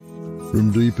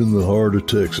From deep in the heart of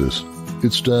Texas,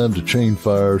 it's time to chain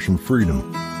fires from freedom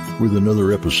with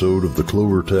another episode of the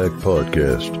CloverTac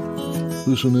podcast.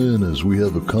 Listen in as we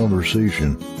have a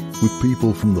conversation with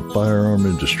people from the firearm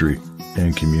industry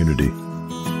and community.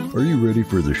 Are you ready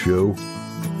for the show?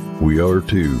 We are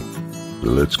too.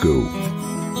 Let's go.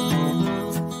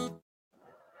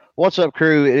 What's up,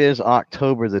 crew? It is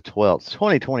October the 12th,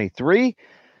 2023.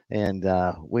 And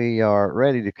we are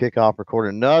ready to kick off, record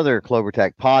another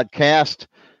CloverTac podcast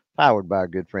powered by our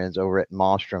good friends over at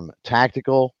Monstrum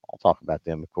Tactical. I'll talk about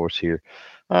them, of course, here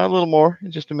a little more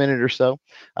in just a minute or so.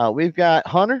 We've got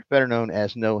Hunter, better known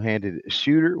as No-Handed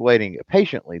Shooter, waiting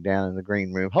patiently down in the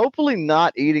green room, hopefully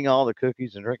not eating all the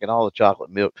cookies and drinking all the chocolate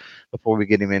milk before we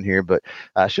get him in here. But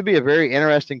should be a very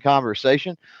interesting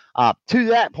conversation. To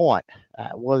that point,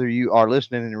 whether you are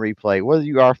listening in replay, whether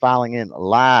you are filing in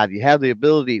live, you have the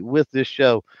ability with this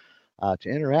show to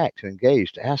interact, to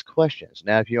engage, to ask questions.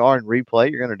 Now, if you are in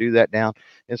replay, you're going to do that down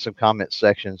in some comment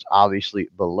sections, obviously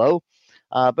below.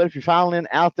 But if you're filing in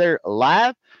out there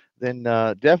live, then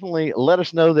definitely let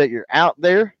us know that you're out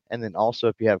there. And then also,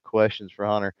 if you have questions for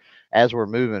Hunter as we're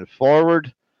moving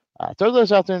forward, throw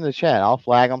those out there in the chat. I'll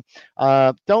flag them.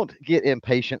 Don't get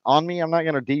impatient on me. I'm not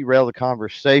going to derail the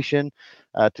conversation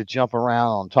to jump around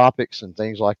on topics and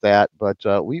things like that, but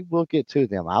we will get to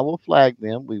them. I will flag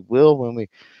them. We will, when we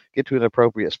get to an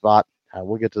appropriate spot,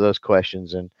 we'll get to those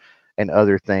questions and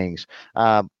other things.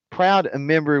 Proud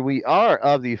member we are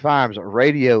of the Firearms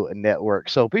Radio Network,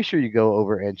 so be sure you go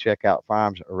over and check out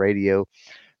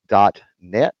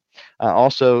firearmsradio.net.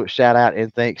 Also, shout out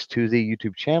and thanks to the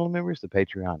YouTube channel members, the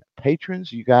Patreon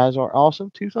patrons. You guys are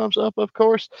awesome. 2 thumbs up, of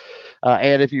course.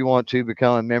 And if you want to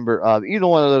become a member of either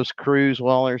one of those crews,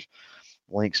 well, there's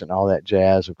links and all that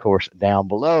jazz, of course, down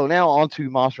below. Now on to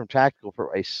Monstrum Tactical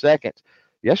for a second.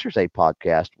 Yesterday's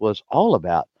podcast was all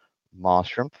about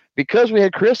Monstrum because we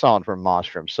had Chris on from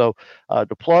Monstrum. So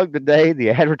to plug today, the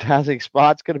advertising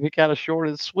spot's going to be kind of short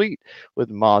and sweet with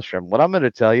Monstrum. What I'm going to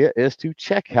tell you is to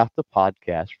check out the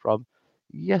podcast from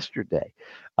yesterday,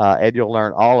 and you'll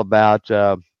learn all about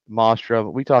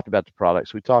Monstrum. We talked about the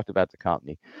products. We talked about the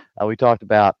company. We talked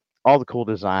about all the cool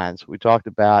designs. We talked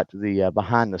about the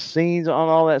behind the scenes on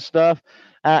all that stuff.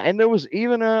 And there was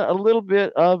even a little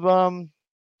bit of not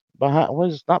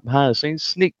behind the scenes,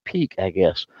 sneak peek, I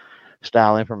guess,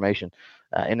 style information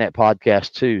in that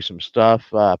podcast too. Some stuff,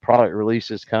 product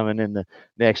releases coming in the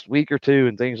next week or two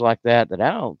and things like that I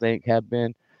don't think have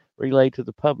been relayed to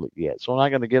the public yet. So I'm not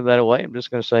going to give that away. I'm just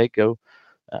going to say go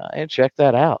and check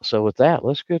that out. So with that,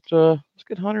 let's get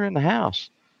Hunter in the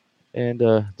house. And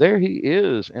there he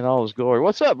is in all his glory.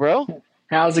 What's up, bro?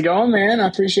 How's it going, man? I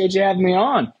appreciate you having me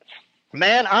on.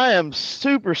 Man, I am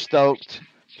super stoked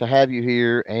to have you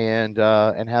here and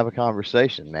have a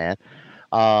conversation, man.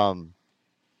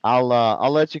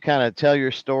 I'll let you kind of tell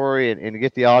your story and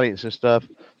get the audience and stuff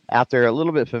out there a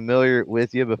little bit familiar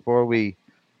with you before we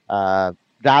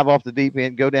dive off the deep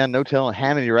end, go down no telling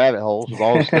how many rabbit holes of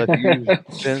all the stuff you've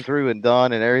been through and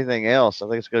done and everything else. I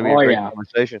think it's going to be a great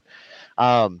conversation.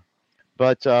 Yeah,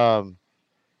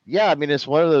 I mean, it's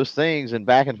one of those things, and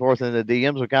back and forth in the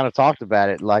DMs, we kind of talked about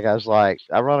it. Like, I was like,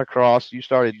 I run across, you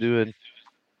started doing,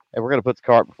 and we're going to put the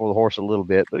cart before the horse a little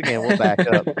bit, but again, we'll back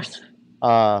up.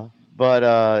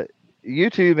 But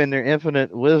YouTube and their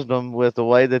infinite wisdom with the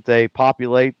way that they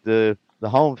populate the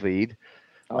home feed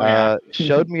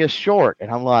showed me a short, and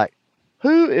I'm like,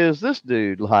 who is this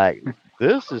dude? Like,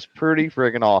 this is pretty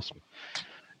friggin' awesome.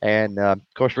 And of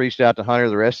course, reached out to Hunter.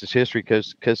 The rest is history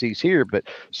because he's here. But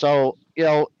so, you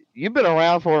know, you've been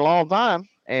around for a long time,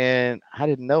 and I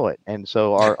didn't know it. And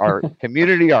so our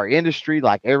community, our industry,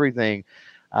 like everything,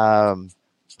 a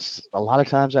lot of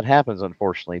times that happens,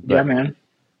 unfortunately. But, yeah, man.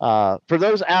 For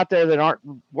those out there that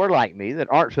were like me, that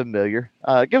aren't familiar,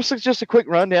 give us just a quick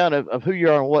rundown of who you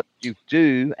are and what you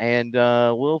do, and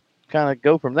we'll kind of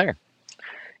go from there.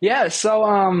 Yeah, so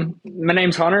my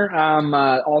name's Hunter. I'm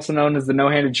also known as the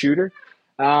No-Handed Shooter.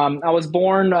 I was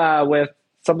born with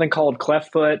something called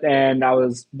cleft foot, and I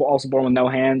was also born with no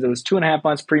hands. It was 2.5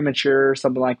 months premature,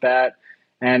 something like that.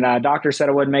 And doctor said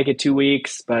I wouldn't make it 2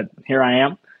 weeks, but here I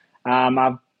am.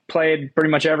 I've played pretty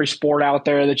much every sport out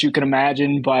there that you can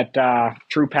imagine, but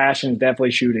true passion is definitely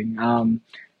shooting.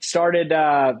 Started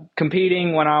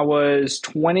competing when I was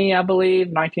 20, I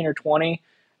believe, 19 or 20.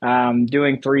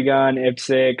 Doing 3-gun,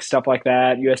 IPSC, stuff like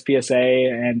that,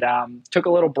 USPSA, and took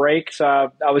a little break.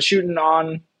 So I was shooting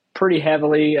on pretty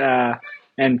heavily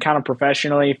and kind of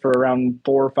professionally for around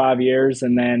 4 or 5 years,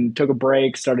 and then took a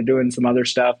break, started doing some other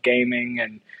stuff, gaming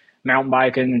and mountain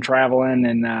biking and traveling,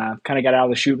 and kind of got out of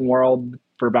the shooting world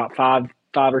for about five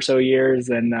or so years,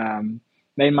 and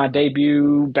made my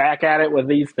debut back at it with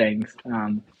these things.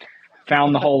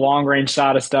 Found the whole long range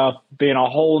side of stuff being a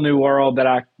whole new world that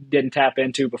I didn't tap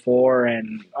into before,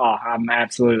 and I'm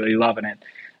absolutely loving it.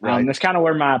 Right. That's kind of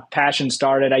where my passion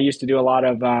started. I used to do a lot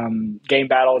of game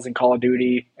battles in Call of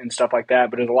Duty and stuff like that,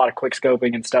 but there's a lot of quick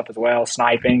scoping and stuff as well,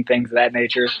 sniping, things of that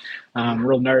nature.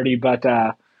 Real nerdy, but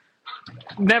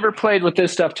never played with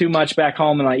this stuff too much back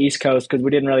home in the East Coast because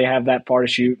we didn't really have that far to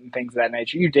shoot and things of that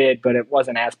nature. You did, but it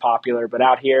wasn't as popular. But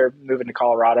out here, moving to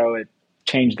Colorado, it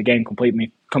changed the game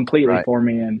completely Right. for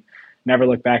me, and never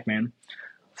looked back, man.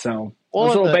 So Well,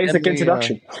 that's a little and basic the,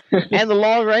 introduction. And the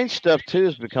long range stuff too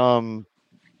has become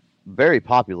very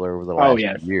popular over the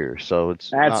last few years, so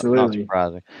it's not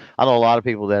surprising. I know a lot of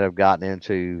people that have gotten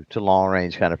into long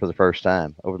range kind of for the first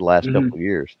time over the last couple of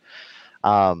years.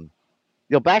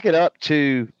 Back it up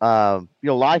to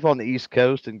life on the East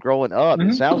Coast and growing up.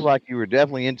 It sounds like you were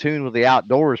definitely in tune with the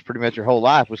outdoors pretty much your whole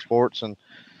life with sports and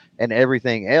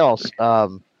everything else.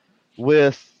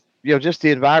 With just the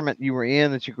environment you were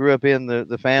in, that you grew up in,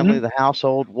 the family, the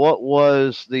household, what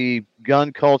was the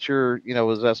gun culture?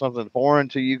 Was that something foreign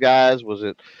to you guys? Was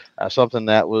it something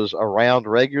that was around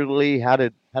regularly? How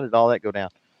did all that go down?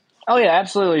 Oh yeah,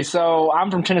 absolutely. So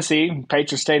I'm from Tennessee,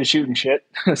 patron state of shooting shit.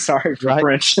 Sorry for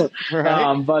French.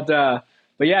 Right.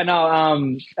 But yeah,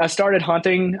 no, I started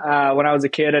hunting when I was a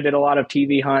kid. I did a lot of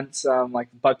TV hunts, like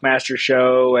Buckmaster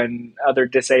Show and other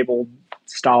disabled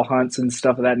style hunts and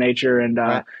stuff of that nature.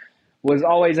 And was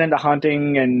always into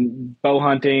hunting and bow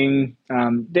hunting.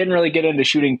 Didn't really get into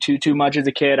shooting too much as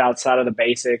a kid outside of the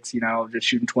basics, just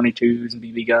shooting 22s and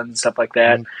BB guns and stuff like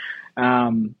that.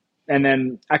 And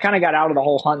then I kind of got out of the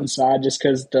whole hunting side just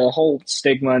because the whole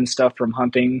stigma and stuff from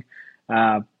hunting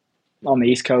on the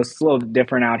East Coast is a little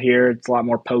different out here. It's a lot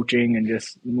more poaching and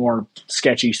just more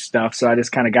sketchy stuff. So I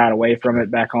just kind of got away from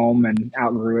it back home and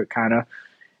outgrew it kind of.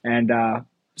 And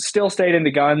still stayed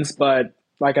into guns, but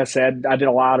like I said, I did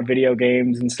a lot of video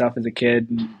games and stuff as a kid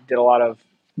and did a lot of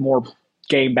more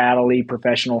game battle-y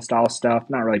professional style stuff.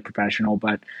 Not really professional,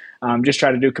 but just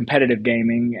try to do competitive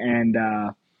gaming,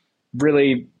 and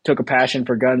really took a passion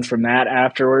for guns from that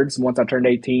afterwards. Once I turned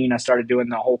 18, I started doing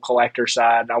the whole collector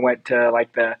side. I went to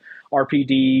like the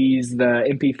RPDs, the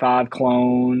MP5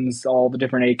 clones, all the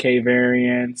different AK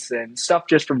variants and stuff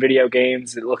just from video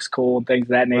games. It looks cool and things of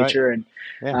that nature.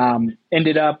 Right. And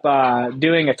ended up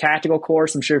doing a tactical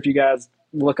course. I'm sure if you guys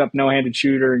look up no-handed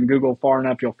shooter and Google far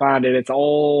enough, you'll find it. It's an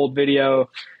old video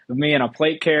of me in a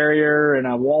plate carrier and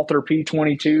a Walther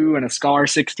P22 and a Scar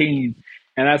 16.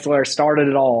 And that's where it started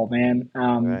it all, man.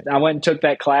 I went and took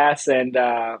that class, and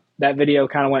that video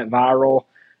kind of went viral.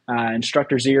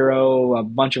 Instructor Zero, a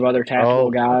bunch of other tactical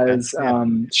guys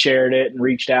shared it and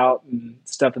reached out and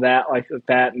stuff like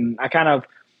that. And I kind of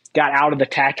got out of the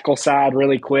tactical side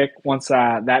really quick once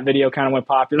that video kind of went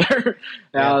popular.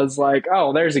 I was like,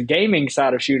 oh, there's a gaming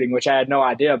side of shooting, which I had no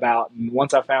idea about. And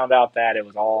once I found out that, it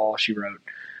was all she wrote.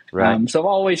 Right. So I've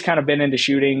always kind of been into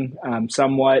shooting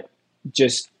somewhat,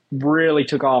 just really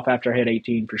took off after I hit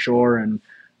 18 for sure. And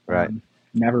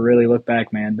never really looked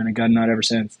back, man. Been a gun nut ever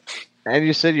since. And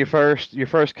you said your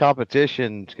first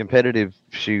competition competitive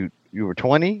shoot, you were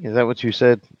 20? Is that what you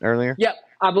said earlier? Yep.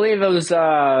 I believe it was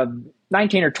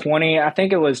 19 or 20. I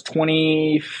think it was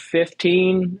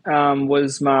 2015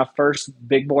 was my first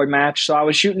big boy match. So I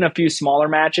was shooting a few smaller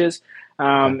matches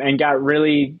and got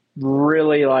really,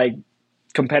 really like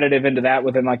competitive into that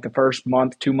within like the first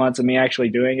month, 2 months of me actually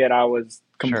doing it. I was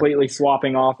completely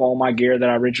swapping off all my gear that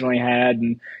I originally had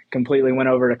and completely went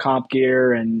over to comp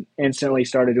gear and instantly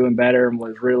started doing better and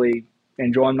was really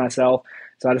enjoying myself.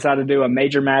 So I decided to do a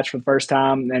major match for the first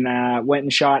time, and I went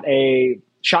and shot a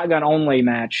shotgun only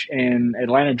match in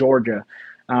Atlanta, Georgia.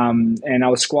 And I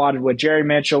was squatted with Jerry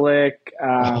Michelik,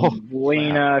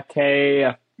 Lena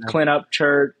Kay, Clint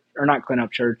Upchurch, or not Clint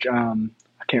Upchurch, I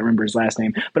can't remember his last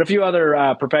name, but a few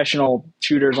other professional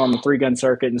shooters on the 3-gun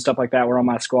circuit and stuff like that were on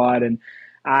my squad. And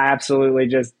I absolutely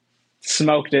just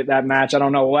smoked it that match. I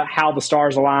don't know how the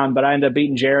stars aligned, but I ended up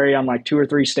beating Jerry on like 2 or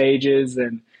 3 stages.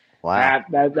 And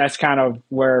that's kind of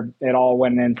where it all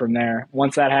went in from there.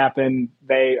 Once that happened,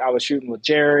 I was shooting with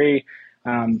Jerry,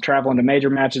 traveling to major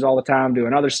matches all the time,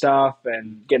 doing other stuff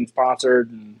and getting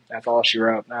sponsored. And that's all she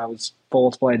wrote. I was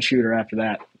full-fledged shooter after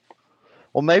that.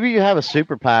 Well, maybe you have a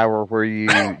superpower where you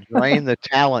drain the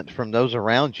talent from those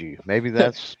around you. Maybe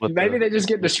that's what they just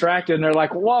get distracted and they're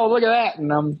like, "Whoa, look at that!"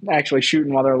 And I'm actually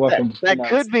shooting while they're looking. That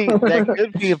could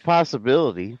be a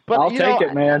possibility. But I'll take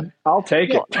it, man. I'll take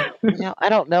it. I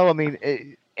don't know. I mean,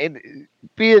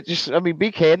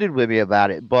 be candid with me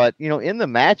about it. But in the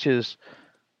matches,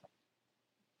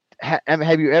 I mean,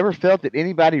 have you ever felt that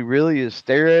anybody really is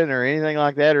staring or anything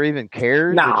like that, or even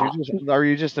cares that No, are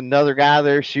you just another guy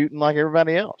there shooting like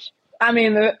everybody else? I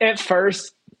mean, at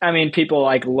first, I mean, people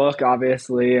like look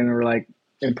obviously and were like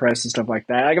impressed and stuff like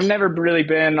that. Like I've never really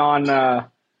been on.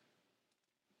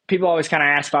 People always kind of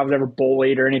ask if I was ever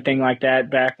bullied or anything like that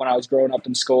back when I was growing up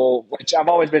in school, which I've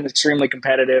always been extremely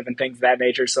competitive and things of that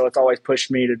nature. So it's always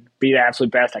pushed me to be the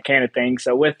absolute best I can at things.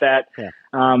 So with that, Yeah.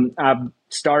 I've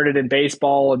started in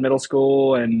baseball in middle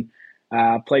school and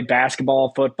played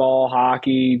basketball, football,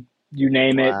 hockey, you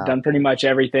name it, Wow. done pretty much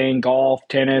everything, golf,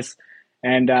 tennis.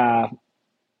 And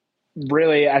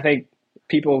really, I think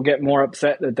people get more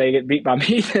upset that they get beat by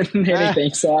me than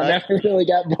anything. So I Right. never really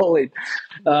got bullied.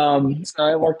 So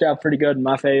it worked out pretty good in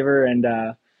my favor. And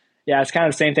yeah, it's kind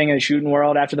of the same thing in the shooting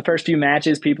world. After the first few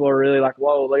matches, people are really like,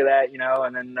 "Whoa, look at that,"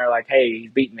 and then they're like, "Hey,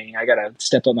 he's beating me. I got to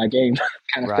step up my game,"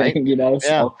 kind of Right. thing. Yeah.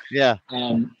 So Yeah.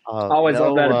 I always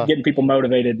love that, getting people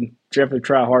motivated and definitely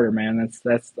try harder, man.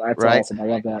 That's Right. awesome. I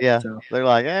love that. Yeah. So They're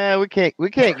like, we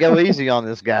can't go easy on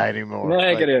this guy anymore.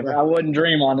 Like, negative. I wouldn't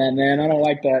dream on that, man. I don't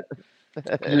like that.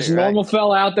 Just a right. normal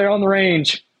fella out there on the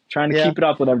range trying to Yeah. keep it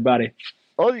up with everybody.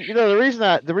 Well,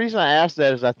 the reason I asked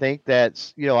that is I think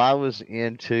that's I was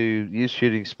into youth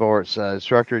shooting sports,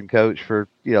 instructor and coach for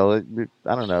I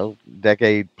don't know,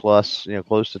 decade plus,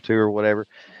 close to two or whatever.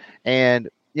 And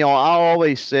I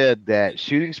always said that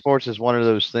shooting sports is one of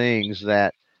those things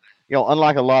that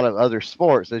unlike a lot of other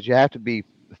sports, that you have to be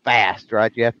fast,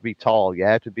 right? You have to be tall, you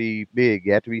have to be big,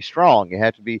 you have to be strong, you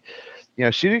have to be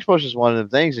shooting sports is one of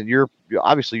the things, and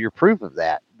obviously you're proof of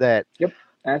that. Yep,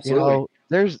 absolutely.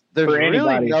 There's For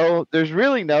anybody.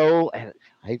 really no, and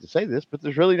I hate to say this, but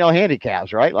there's really no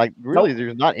handicaps, right? Like really, Nope.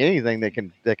 there's not anything that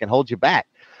can hold you back.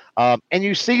 And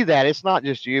you see that it's not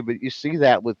just you, but you see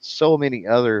that with so many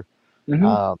other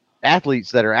Hmm.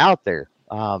 athletes that are out there.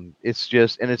 It's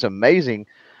just, and it's amazing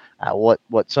what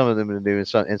some of them can do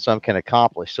and some can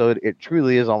accomplish. So it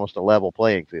truly is almost a level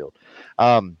playing field.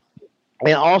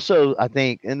 And also, I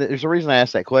think, and there's a reason I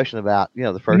asked that question about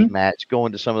the first Hmm. match,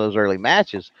 going to some of those early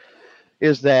matches,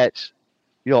 is that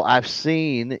I've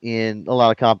seen in a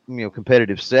lot of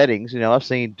competitive settings, I've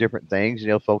seen different things,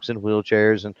 folks in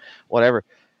wheelchairs and whatever,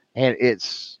 and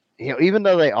it's even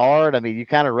though they are, I mean, you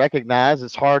kind of recognize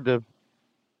it's hard to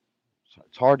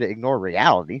ignore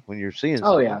reality when you're seeing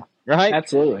Oh something, yeah, right?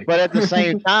 absolutely. But at the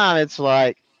same time, it's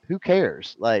like, who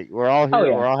cares? Like, we're all Oh here,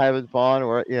 yeah. we're all having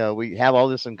fun, we have all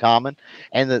this in common,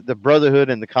 and the brotherhood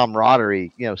and the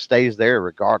camaraderie, stays there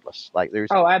regardless. Like,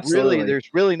 Oh, absolutely. there's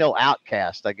really no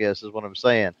outcast, I guess, is what I'm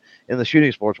saying, in the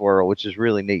shooting sports world, which is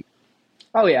really neat.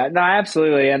 Oh yeah, no,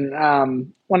 absolutely. And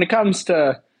when it comes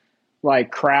to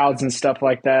like crowds and stuff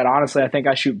like that, honestly, I think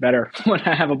I shoot better when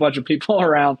I have a bunch of people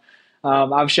around.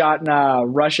 I've shot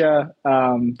in Russia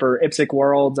for IPSC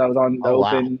Worlds. I was on the Oh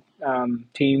wow, open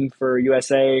team for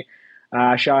USA.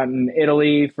 I shot in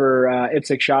Italy for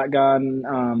IPSC Shotgun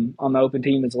on the open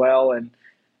team as well. And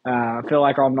I feel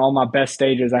like on all my best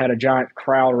stages, I had a giant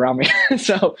crowd around me.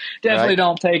 So definitely right,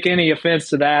 don't take any offense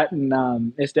to that.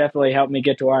 And it's definitely helped me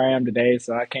get to where I am today.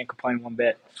 So I can't complain one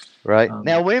bit. right. Um,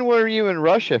 Now, when were you in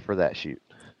Russia for that shoot?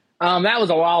 that was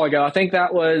a while ago. I think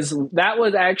that was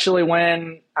actually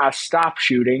when I stopped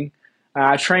shooting.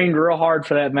 I trained real hard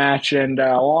for that match, and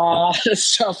a lot of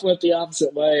stuff went the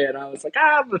opposite way. And I was like,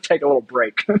 I'm going to take a little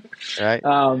break. Right,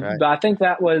 right. But I think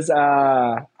that was,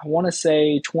 I want to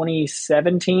say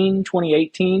 2017,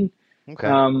 2018 Okay.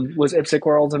 was IPSC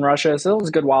Worlds in Russia. So it was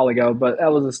a good while ago, but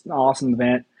that was an awesome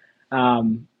event.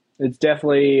 It's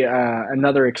definitely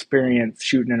another experience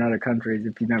shooting in other countries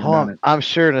if you've never Oh, done it. I'm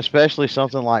sure, and especially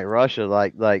something like Russia,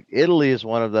 like Italy is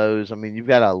one of those. I mean, you've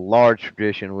got a large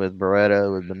tradition with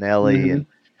Beretta, with Benelli,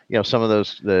 Hmm. and some of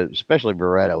those, especially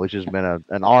Beretta, which has been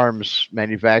an arms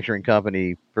manufacturing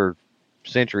company for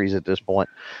centuries at this point.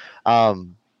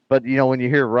 But when you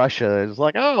hear Russia, it's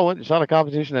like, oh, it's not a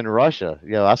competition in Russia.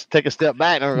 I take a step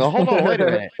back and I go, hold on, wait a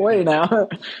minute. Wait now.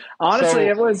 Honestly,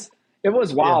 So it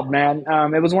was yeah, wild, man.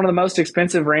 It was one of the most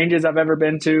expensive ranges I've ever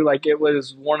been to. Like it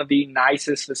was one of the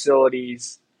nicest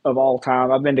facilities of all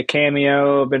time. I've been to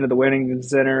Cameo, I've been to the Whittington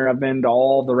Center, I've been to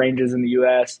all the ranges in the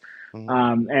U.S.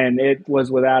 mhm. And it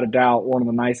was without a doubt one of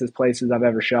the nicest places I've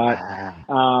ever shot.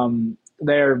 Ah,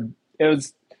 There, it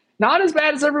was not as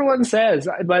bad as everyone says,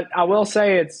 but I will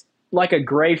say it's like a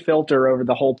gray filter over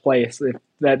the whole place, if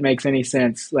that makes any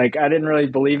sense. Like I didn't really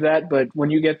believe that, but when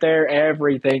you get there,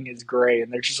 everything is gray,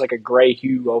 and there's just like a gray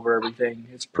hue over everything.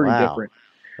 It's pretty wow, different.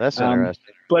 that's Um,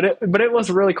 interesting. but it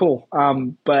was really cool.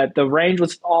 But the range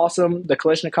was awesome. The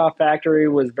Kalishnikov factory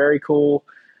was very cool.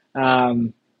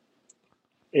 Um,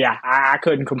 yeah, I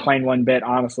couldn't complain one bit,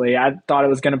 honestly. I thought it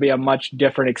was going to be a much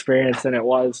different experience than it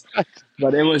was,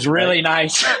 but it was really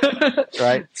nice.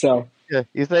 Right. So Yeah,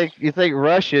 you think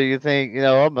Russia? You think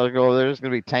I'm gonna go over there. There's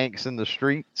gonna be tanks in the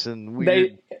streets and they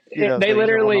weird, they things going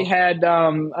literally on.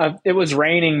 had it was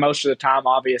raining most of the time,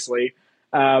 obviously,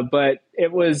 but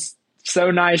it was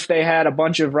so nice. They had a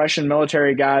bunch of Russian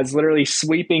military guys literally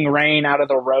sweeping rain out of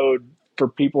the road for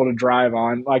people to drive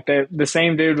on. Like the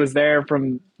same dude was there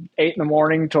from 8 in the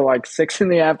morning till like 6 in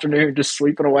the afternoon, just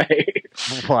sweeping away.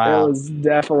 It Wow, was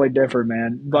definitely different,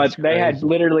 man. But that's they had crazy.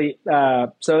 literally,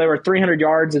 so they were 300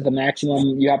 yards at the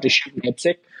maximum you have to shoot in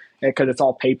IPSC because it's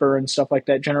all paper and stuff like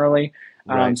that generally.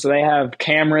 Right. So they have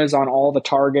cameras on all the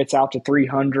targets out to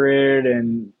 300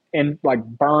 and like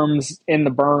berms in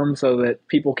the berm so that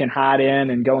people can hide in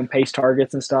and go and paste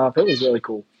targets and stuff. It was really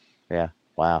cool. Yeah.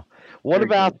 Wow. What Very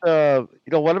about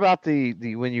cool. what about the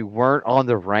when you weren't on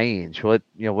the range? What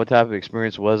type of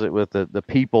experience was it with the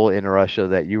people in Russia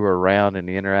that you were around and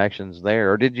the interactions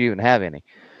there, or did you even have any?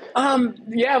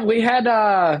 Yeah, we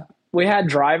had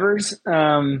drivers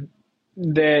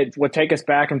that would take us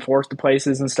back and forth to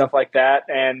places and stuff like that,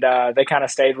 and they kind of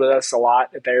stayed with us a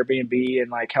lot at the Airbnb and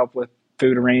like helped with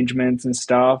food arrangements and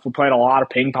stuff. We played a lot of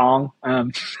ping pong. Oh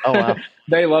wow.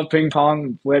 They love ping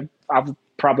pong. I've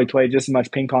probably played just as much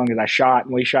ping pong as I shot,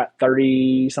 and we shot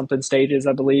 30 something stages,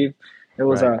 I believe.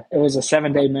 Right. It was a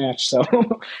 7 day match, so it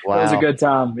was a Wow. good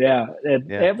time. Yeah,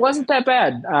 Yeah. it wasn't that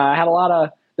bad. I had a lot of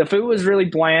the food was really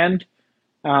bland.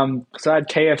 So I had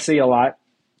KFC a lot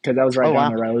because that was right Oh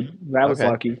down wow. the road. That was Okay.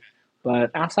 lucky.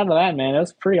 But outside of that, man, it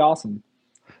was pretty awesome.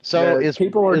 So The is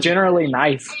people were is generally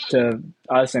nice to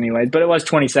us, anyways. But it was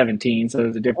 2017, so it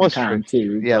was a different what's true? time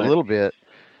too. Yeah, a But little bit.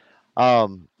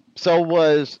 Um, so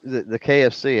was the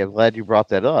KFC. I'm glad you brought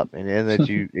that up and that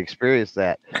you experienced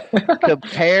that.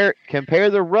 Compare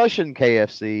the Russian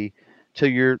KFC to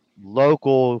your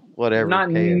local whatever not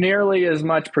KFC. nearly as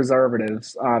much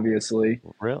preservatives, obviously.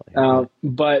 Really? Okay.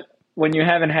 But when you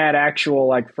haven't had actual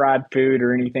like fried food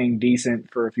or anything decent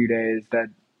for a few days,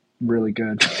 that's really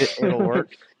good. It'll work.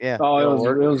 Yeah, Oh, it'll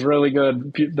it work. was really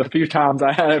good. The few times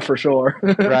I had it, for sure.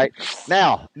 Right.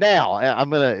 Now, I'm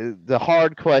gonna the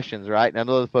hard questions, right? And I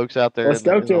know the folks out there Let's in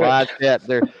the go in the to it. live chat,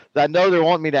 I know they're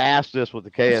wanting me to ask this with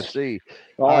the KFC.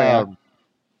 Oh yeah, Um,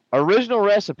 Original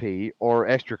recipe or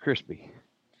extra crispy?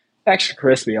 extra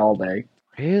crispy all day.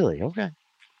 Really? Okay.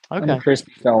 I'm a Okay.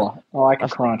 crispy fella. I like I, a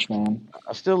s- crunch, man.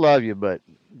 I still love you, but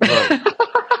gross.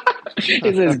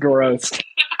 It is gross.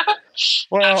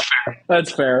 Well,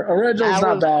 That's fair. I Original's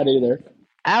not was bad either.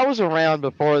 I was around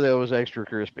before there was extra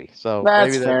crispy, so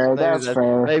That's fair. That's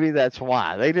fair. maybe that's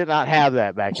why they did not have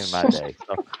that back in my day.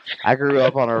 So I grew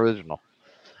up on original.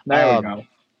 There we Um, go.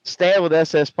 Stan with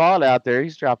SS Pod out there,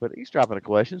 he's dropping a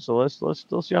question, so let's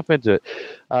jump into it.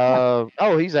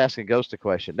 He's asking Ghost a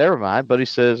question. Never mind, but he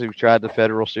says he tried the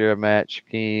Federal Sierra Match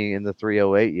King in the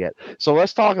 308 yet. So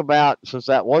let's talk about, since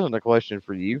that wasn't a question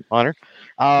for you, Hunter.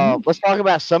 Let's talk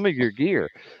about some of your gear.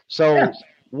 Yeah. So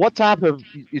what type of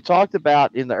you talked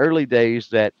about in the early days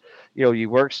that you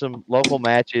worked some local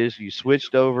matches, you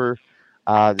switched over,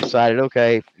 decided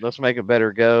okay, let's make it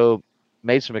better go,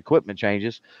 made some equipment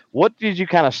changes. What did you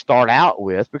kind of start out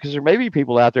with? Because there may be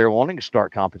people out there wanting to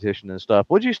start competition and stuff.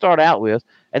 What did you start out with,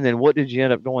 and then what did you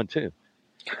end up going to?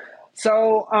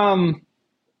 So,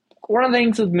 one of the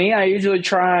things with me, I usually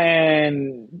try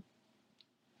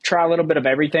a little bit of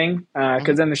everything. Mhm.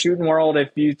 Because in the shooting world, if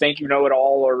you think you know it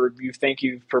all or you think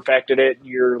you've perfected it,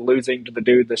 you're losing to the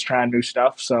dude that's trying new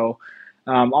stuff. So,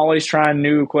 always trying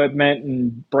new equipment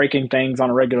and breaking things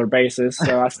on a regular basis.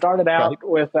 So I started Right. out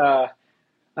with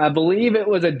I believe it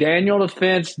was a Daniel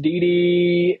Defense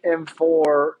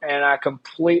DD-M4, and I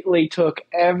completely took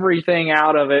everything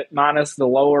out of it minus the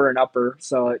lower and upper,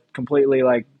 so it completely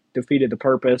like defeated the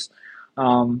purpose.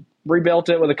 Rebuilt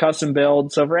it with a custom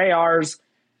build. So for AR's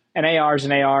an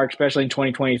AR, especially in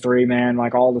 2023, man,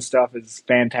 like all the stuff is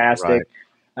Right. fantastic.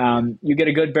 Yeah. You get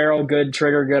a good barrel, good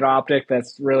trigger, good optic.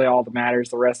 That's really all that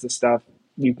matters. The rest of the stuff,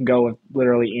 you can go with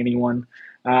literally anyone.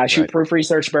 I shoot Right. proof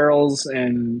research barrels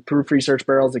and proof research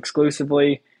barrels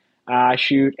exclusively. I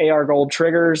shoot AR Gold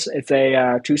triggers. It's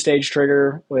a two-stage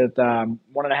trigger with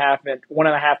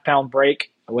 1.5 pound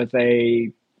break with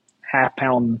a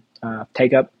half-pound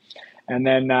take up. And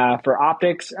then for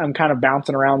optics, I'm kind of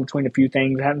bouncing around between a few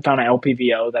things. I haven't found an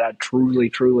LPVO that I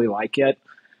truly, truly like yet.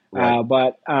 Right.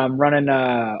 But I'm running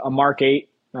a Mark 8,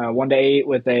 1:8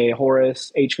 with a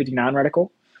Horus H59 reticle.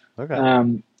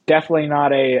 Okay. Definitely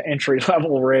not a entry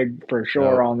level rig for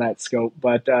sure No. on that scope,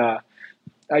 but I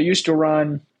used to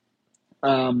run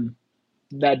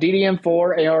that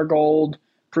DDM4 AR Gold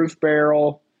proof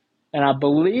barrel, and I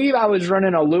believe I was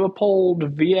running a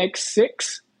Leupold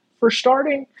VX6 for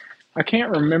starting. I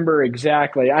can't remember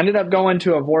exactly. I ended up going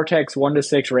to a Vortex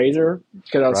 1-6 Razor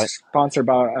because I was Right. sponsored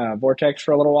by Vortex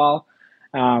for a little while.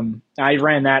 I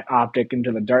ran that optic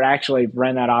into the dirt. I actually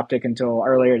ran that optic until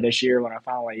earlier this year when I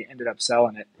finally ended up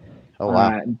selling it. Oh,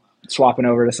 wow. Swapping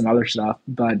over to some other stuff.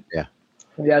 But yeah,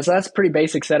 so that's a pretty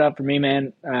basic setup for me,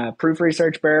 man. Proof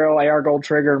research barrel, AR gold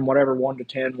trigger, and whatever 1 to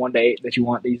 10, 1 to 8 that you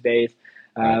want these days.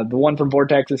 The one from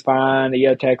Vortex is fine. The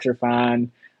EOTechs are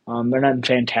fine. They're nothing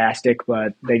fantastic,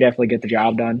 but they definitely get the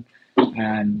job done.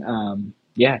 And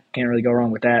can't really go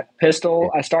wrong with that. Pistol,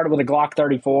 I started with a Glock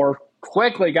 34,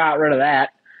 quickly got rid of that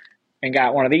and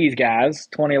got one of these guys.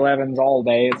 2011s all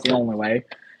day. It's the only way.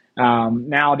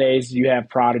 Nowadays, you have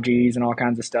prodigies and all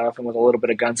kinds of stuff, and with a little bit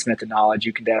of gunsmith knowledge,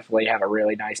 you can definitely have a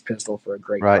really nice pistol for a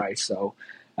great price. So,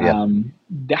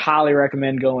 highly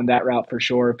recommend going that route for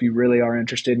sure if you really are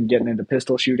interested in getting into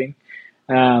pistol shooting.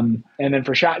 And then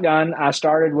for shotgun, I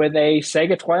started with a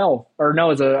Sega 12,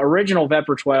 it's an original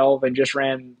Vepr 12, and just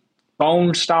ran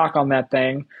bone stock on that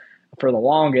thing for the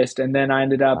longest. And then I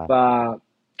ended up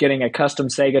getting a custom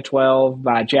Sega 12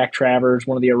 by Jack Travers,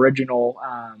 one of the original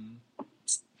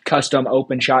custom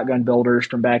open shotgun builders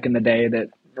from back in the day that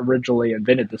originally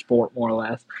invented the sport, more or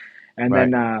less. And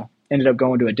then ended up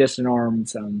going to a Distant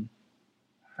Arms,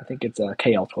 I think it's a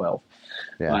KL12.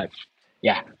 But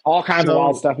all kinds of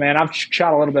wild stuff, man. I've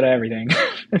shot a little bit of everything.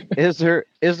 Is there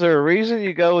a reason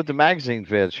you go with the magazine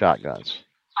fed shotguns?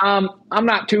 I'm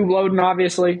not tube loading,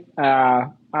 obviously.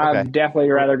 I'd definitely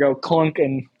rather go clunk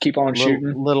and keep on shooting.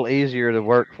 A little easier to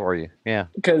work for you, yeah.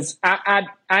 Because I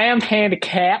am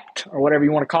handicapped, or whatever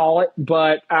you want to call it,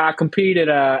 but I compete at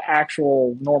a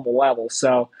actual normal level.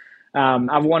 So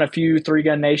I've won a few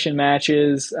 3-Gun Nation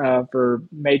matches for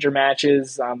major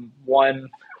matches. Won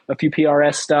a few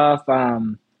PRS stuff.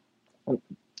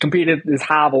 Competed as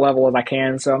high of a level as I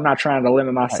can, so I'm not trying to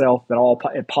limit myself at all,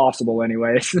 if possible.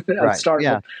 Anyways, I'm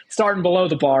starting below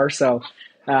the bar. So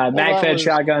mag-fed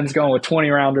shotguns going with 20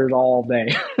 rounders all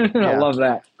day. I love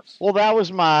that. Well, that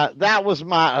was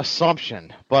my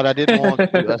assumption, but I didn't want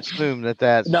to assume that's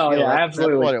absolutely that's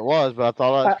what it was. But I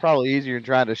thought that's probably easier than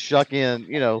trying to shuck in,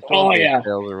 or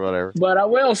whatever. But I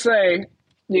will say,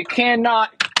 you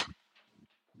cannot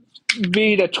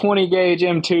beat a 20 gauge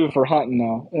M2 for hunting,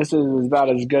 though. This is about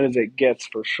as good as it gets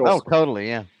for sure. Oh, totally,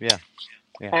 yeah.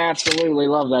 Absolutely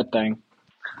love that thing.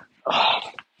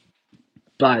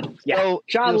 But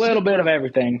shot a little bit of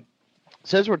everything.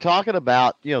 Since we're talking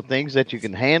about things that you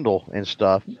can handle and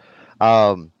stuff,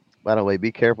 by the way,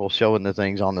 be careful showing the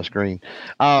things on the screen.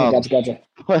 Gotcha.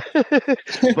 But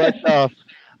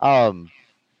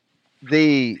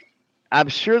I'm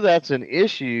sure that's an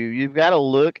issue. You've got to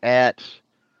look at,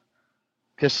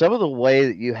 because some of the way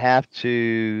that you have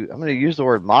to, I'm going to use the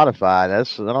word modify. I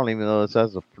don't even know if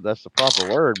that's the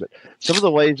proper word, but some of the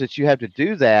ways that you have to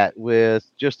do that with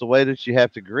just the way that you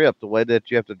have to grip, the way that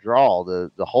you have to draw,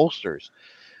 the holsters.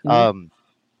 Mm-hmm.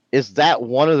 Is that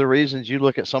one of the reasons you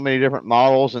look at so many different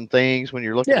models and things when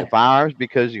you're looking at firearms,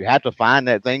 because you have to find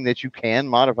that thing that you can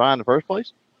modify in the first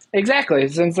place? Exactly.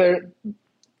 Since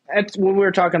that's what we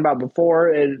were talking about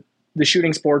before. The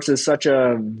shooting sports is such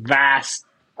a vast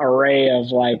array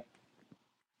of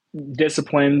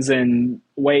disciplines and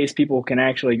ways people can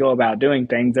actually go about doing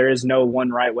things. There is no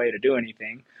one right way to do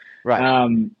anything.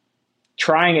 Right.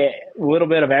 Trying a little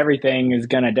bit of everything is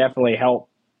going to definitely help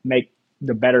make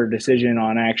the better decision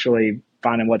on actually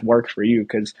finding what works for you.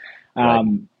 Because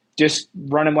just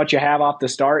running what you have off the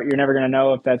start, you're never going to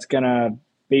know if that's going to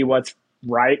be what's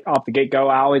right off the get-go.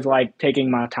 I always like taking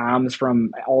my times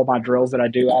from all of my drills that I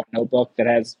do. I have a notebook that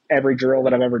has every drill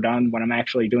that I've ever done when I'm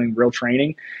actually doing real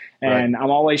training. And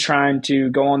I'm always trying to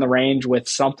go on the range with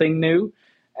something new.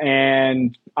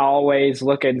 And I always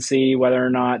look and see whether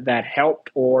or not that helped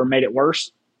or made it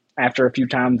worse after a few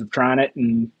times of trying it.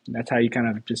 And that's how you kind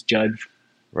of just judge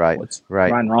what's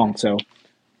right and wrong. So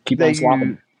keep on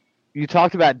swapping. You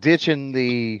talked about ditching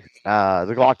the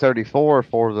Glock 34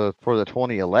 for the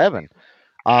 2011.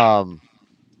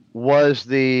 Was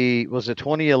the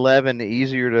 2011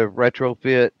 easier to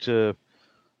retrofit to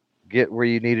get where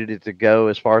you needed it to go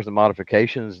as far as the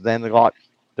modifications than the Glock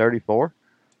 34?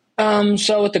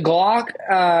 So with the Glock,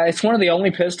 it's one of the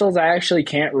only pistols I actually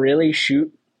can't really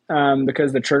shoot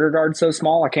because the trigger guard's so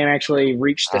small. I can't actually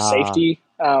reach the safety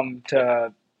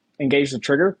to engage the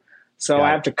trigger. So I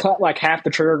have to cut half the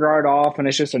trigger guard off, and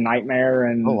it's just a nightmare,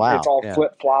 and it's all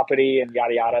flip-floppity and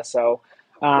yada yada. So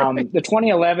the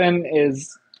 2011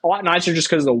 is a lot nicer just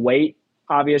because of the weight.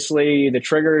 Obviously, the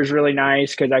trigger is really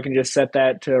nice because I can just set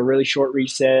that to a really short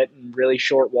reset and really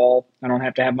short wall. I don't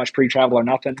have to have much pre-travel or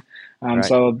nothing. Right.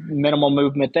 So minimal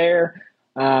movement there.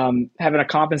 Having a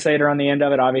compensator on the end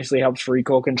of it obviously helps for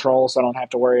recoil control, so I don't have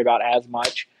to worry about as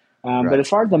much. Right. But as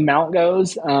far as the mount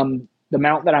goes, the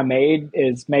mount that I made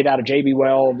is made out of JB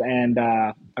Weld and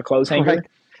a clothes hanger. Right.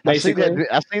 Basically,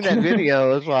 I seen that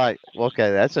video. It's like,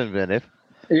 okay, that's inventive.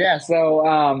 yeah,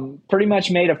 so pretty much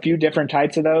made a few different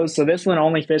types of those. So this one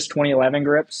only fits 2011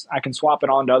 grips. I can swap it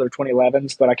on to other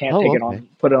 2011s, but I can't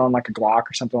put it on like a Glock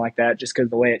or something like that just because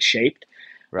of the way it's shaped.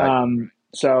 Right.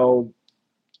 So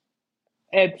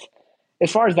it's,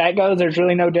 as far as that goes, there's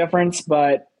really no difference,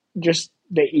 but just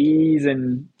the ease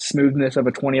and smoothness of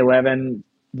a 2011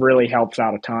 really helps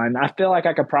out a ton. I feel like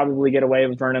I could probably get away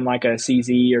with running like a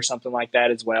CZ or something like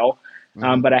that as well.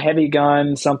 But a heavy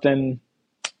gun, something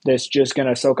that's just going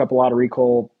to soak up a lot of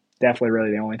recoil, definitely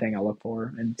really the only thing I look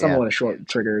for, and somewhat with a short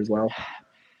trigger as well.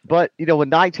 But, with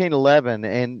 1911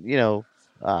 and,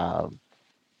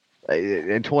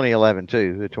 in 2011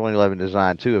 too, the 2011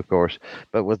 design too, of course,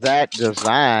 but with that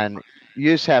design,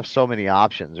 you just have so many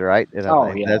options, right? And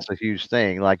that's a huge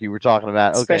thing. Like you were talking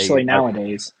about, especially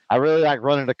nowadays. I really like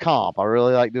running a comp. I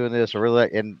really like doing this. I really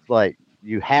like, and like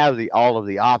you have all of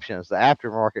the options. The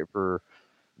aftermarket for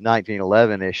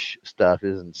 1911-ish stuff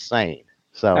is insane.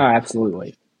 So,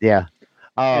 absolutely. Yeah.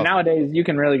 And nowadays you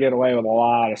can really get away with a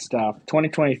lot of stuff.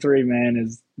 2023, man,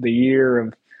 is the year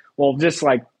of, well, just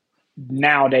like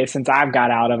nowadays, since I've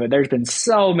got out of it, there's been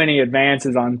so many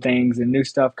advances on things and new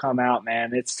stuff come out,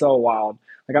 man. It's so wild.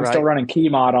 Like I'm still running key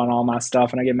mod on all my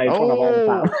stuff, and I get made fun of all the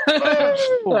time.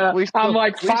 I'm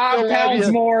like 5 pounds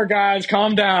more, guys.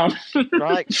 Calm down.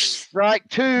 Strike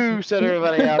two, said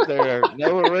everybody out there.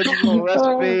 No original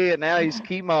recipe, and now he's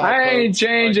key mod. I ain't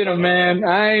changing it, man.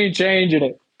 I ain't changing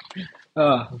it.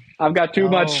 I've got too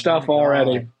much stuff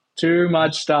already. Too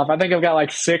much stuff. I think I've got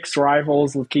like 6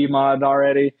 rifles with key mod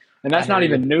already, and that's not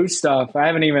even new stuff. I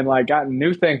haven't even like gotten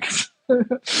new things. They're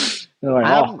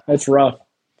like, that's rough.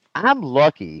 I'm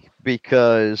lucky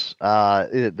because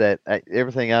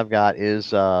everything I've got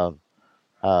is I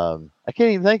can't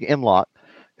even think of M-Lock.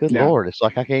 Good Lord, it's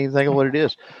like I can't even think of what it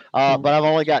is. But I've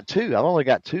only got 2. I've only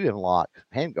got 2 M-Lock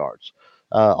handguards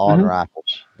on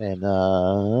rifles, and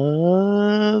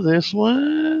this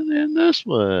one and this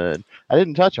one. I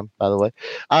didn't touch them, by the way.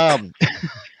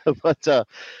 But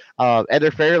and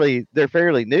they're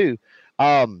fairly new.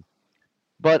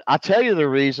 But I'll tell you the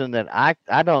reason that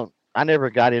I never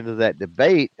got into that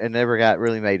debate and never got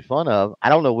really made fun of. I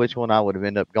don't know which one I would have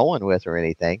ended up going with or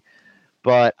anything,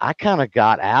 but I kind of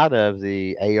got out of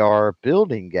the AR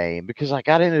building game because I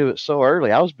got into it so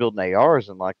early. I was building ARs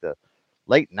in like the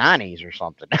late 90s or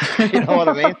something. You know what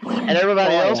I mean? And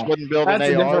everybody else wasn't building ARs.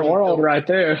 That's a different world right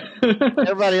there.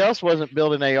 Everybody else wasn't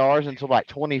building ARs until like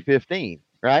 2015.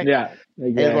 Right? Yeah.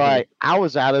 Exactly. And like I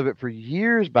was out of it for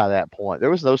years by that point.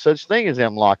 There was no such thing as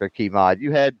M-Lock or key mod.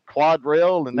 You had quad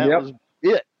rail, and that was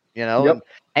it.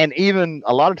 And even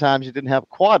a lot of times you didn't have a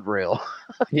quad rail.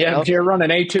 If you're running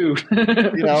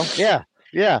A2.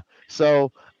 Yeah.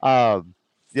 So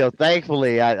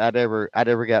thankfully I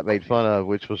never got made fun of,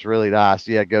 which was really nice.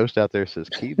 Yeah, Ghost out there says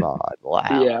key mod.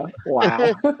 Wow. Yeah.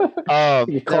 Wow.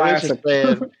 Classic.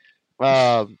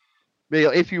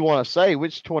 If you want to say,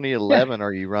 which 2011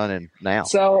 are you running now?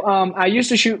 So I used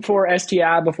to shoot for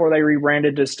STI before they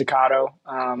rebranded to Staccato.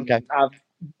 I've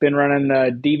been running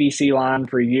the DVC line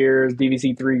for years,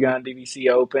 DVC 3-gun, DVC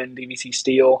open, DVC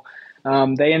steel.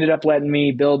 They ended up letting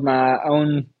me build my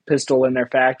own pistol in their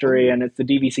factory, and it's the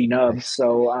DVC nubs.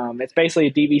 So it's basically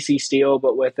a DVC steel,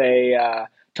 but with a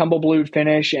tumble blue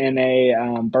finish and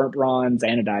a burnt bronze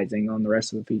anodizing on the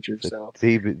rest of the features. So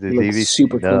the DVC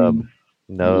super nub. clean.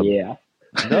 Nub. Yeah.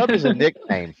 Nub is a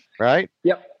nickname, right?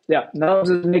 Yep. Yeah. Nubs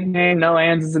is a nickname. No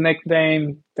hands is a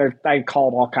nickname. They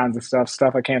called all kinds of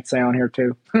stuff I can't say on here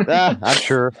too. I'm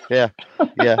sure. Yeah.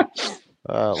 As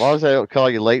long as they don't call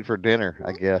you late for dinner,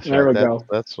 I guess. There we go.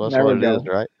 That's what it is,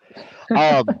 right?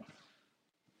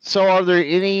 So are there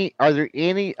any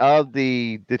of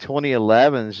the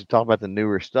 2011s, you talk about the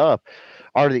newer stuff,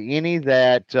 are there any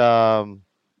that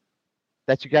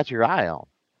you got your eye on?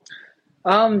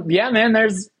 Yeah, man,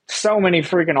 there's so many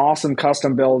freaking awesome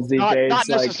custom builds these days. Not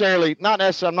necessarily.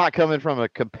 I'm not coming from a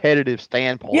competitive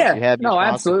standpoint. Yeah, you have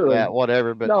absolutely.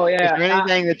 Whatever. But is there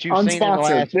anything that you've seen in the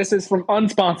last... This is from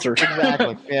unsponsored.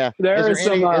 Exactly. Yeah. There is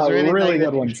some really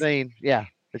good ones. Seen, that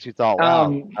you thought,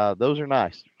 wow, those are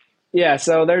nice. Yeah.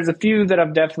 So there's a few that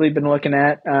I've definitely been looking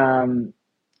at.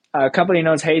 A company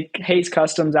known as Hayes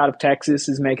Customs out of Texas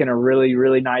is making a really,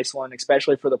 really nice one,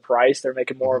 especially for the price. They're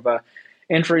making more of a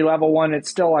entry level one, it's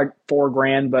still like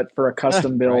 $4,000, but for a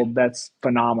custom build, that's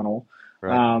phenomenal.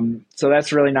 Right. So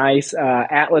that's really nice.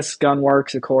 Atlas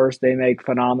Gunworks, of course, they make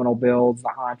phenomenal builds. The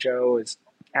Honcho is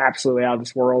absolutely out of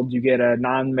this world. You get a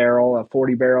 9-barrel, a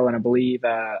 40-barrel, and I believe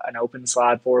an open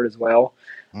slide for it as well.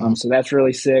 So that's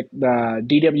really sick. The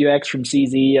DWX from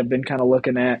CZ, I've been kind of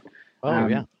looking at.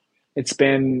 Yeah. It's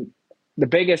been the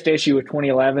biggest issue with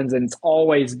 2011s, and it's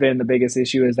always been the biggest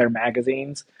issue, is their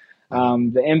magazines. The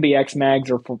MBX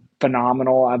mags are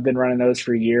phenomenal. I've been running those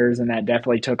for years, and that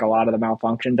definitely took a lot of the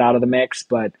malfunctions out of the mix,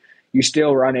 but you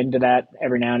still run into that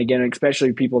every now and again,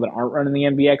 especially people that aren't running the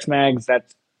MBX mags.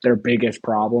 That's their biggest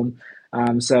problem.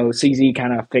 So CZ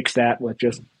kind of fixed that with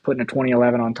just putting a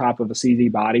 2011 on top of a CZ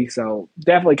body. So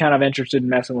definitely kind of interested in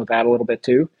messing with that a little bit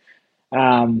too.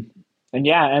 And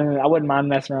I wouldn't mind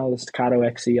messing around with the Staccato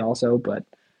XC also, but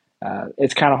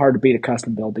it's kind of hard to beat a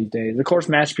custom build these days. Of course,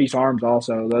 Masterpiece Arms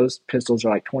also, those pistols are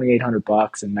like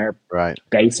 $2,800, and they're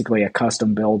basically a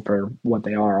custom build for what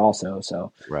they are also.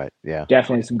 So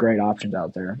definitely some great options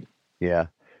out there. Yeah.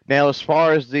 Now, as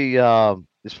far as the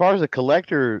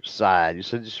collector side, you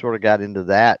said you sort of got into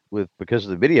that because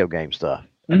of the video game stuff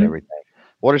and everything.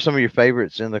 What are some of your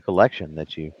favorites in the collection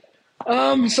that you?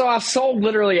 So I've sold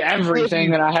literally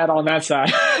everything that I had on that side.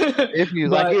 if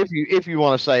you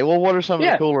want to say, well, what are some of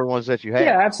the cooler ones that you have?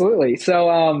 Yeah, absolutely.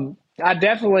 So I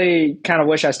definitely kind of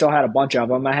wish I still had a bunch of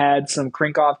them. I had some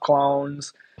Krinkov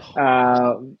clones,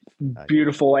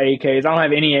 beautiful AKs. I don't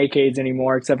have any AKs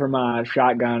anymore except for my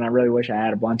shotgun. I really wish I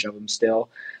had a bunch of them still.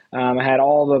 I had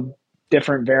all the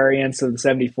different variants of the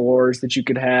 74s that you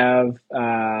could have.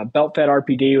 Belt-fed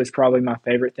RPD was probably my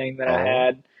favorite thing that I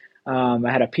had. I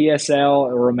had a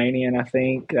PSL, a Romanian, I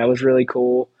think. That was really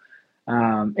cool.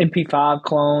 MP5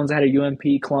 clones. I had a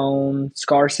UMP clone,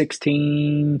 Scar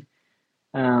 16.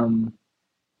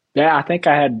 I think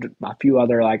I had a few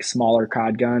other like smaller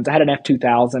COD guns. I had an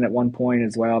F2000 at one point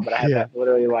as well, but I had that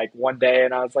literally like one day,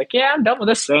 and I was like, "Yeah, I'm done with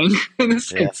this thing.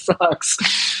 This thing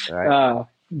sucks." Right.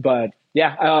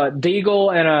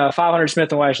 Deagle and a 500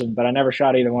 Smith & Wesson, but I never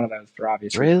shot either one of those for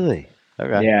obvious reasons. Really?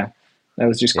 Okay. Yeah, that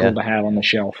was just cool to have on the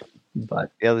shelf.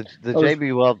 But the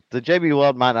JB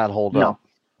Weld might not hold up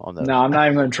on those. No, I'm not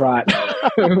even going to try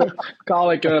it. Call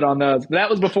it good on those. But that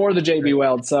was before the JB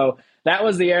Weld, so that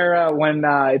was the era when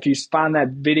if you find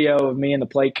that video of me in the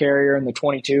plate carrier and the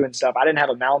 22 and stuff, I didn't have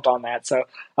a mount on that, so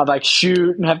I'd like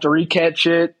shoot and have to recatch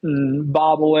it and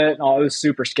bobble it. And it was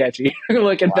super sketchy.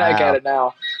 Looking back at it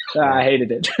now, I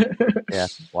hated it. Yeah.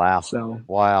 Wow. So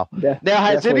wow. Now,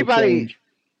 has there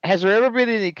ever been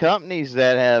any companies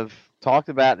that have talked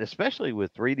about, especially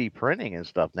with 3D printing and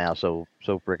stuff now, so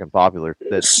freaking popular,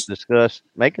 that discuss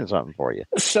making something for you?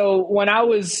 So when I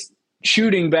was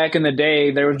shooting back in the day,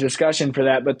 there was discussion for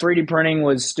that, but 3D printing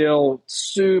was still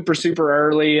super, super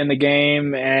early in the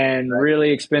game and really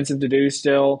expensive to do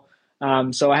still.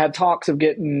 So I had talks of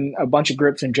getting a bunch of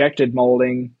grips injection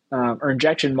molded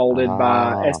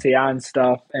by STI and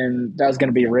stuff, and that was going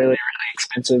to be really, really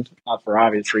expensive for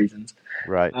obvious reasons.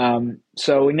 Right.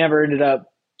 So we never ended up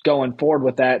going forward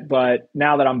with that. But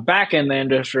now that I'm back in the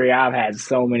industry, I've had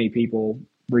so many people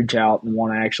reach out and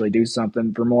want to actually do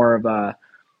something for more of a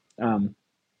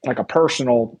like a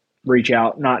personal reach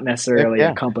out, not necessarily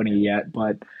a company yet.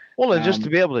 But just to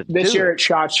be able to this year at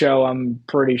SHOT Show, I'm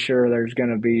pretty sure there's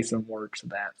going to be some works of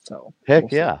that. So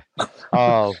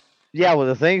well,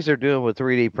 the things they're doing with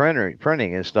 3D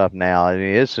printing and stuff now, I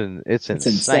mean, it's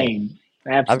insane.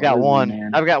 Absolutely,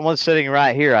 I've got one sitting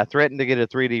right here. I threatened to get a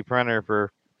 3D printer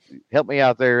for. Help me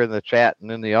out there in the chat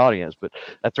and in the audience, but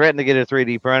I threatened to get a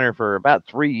 3D printer for about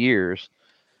 3 years,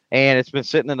 and it's been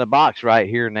sitting in the box right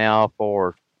here now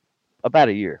for about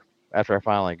a year after I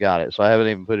finally got it. So I haven't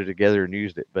even put it together and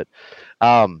used it, but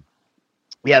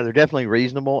they're definitely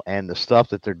reasonable, and the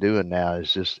stuff that they're doing now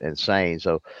is just insane.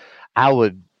 So I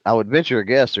would venture a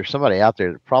guess there's somebody out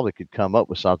there that probably could come up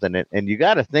with something, and you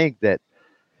got to think that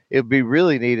it would be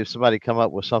really neat if somebody come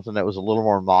up with something that was a little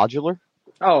more modular.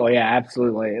 Oh yeah,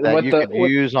 absolutely. That you can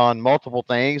use on multiple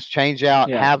things, change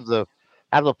out, have the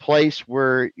place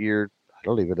where I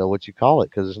don't even know what you call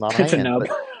it because it's not a nub.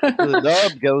 The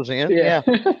nub goes in,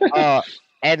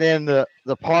 and then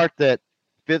the part that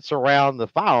fits around the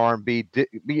firearm be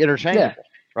interchangeable,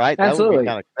 right? Absolutely.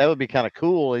 That would be kind of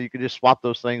cool, and you could just swap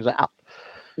those things out.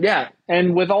 Yeah,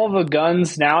 and with all the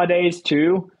guns nowadays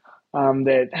too.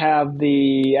 That have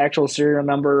the actual serial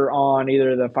number on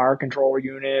either the fire control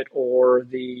unit or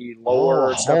the lower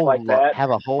or stuff like that.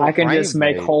 I can just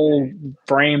make whole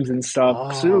frames and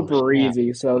stuff super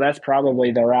easy. So that's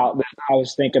probably the route that I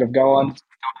was thinking of going.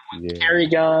 Carry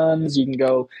guns, you can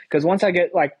go, because once I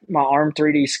get like my arm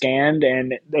 3D scanned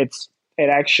and it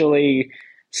actually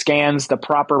scans the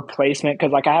proper placement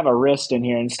because like I have a wrist in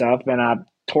here and stuff, and I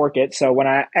torque it. So when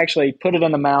I actually put it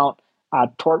in the mount, I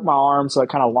torque my arm so it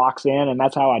kind of locks in, and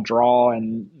that's how I draw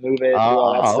and move it and do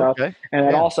all that stuff. Okay. And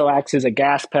it also acts as a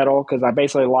gas pedal because I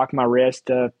basically lock my wrist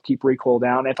to keep recoil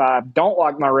down. If I don't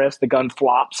lock my wrist, the gun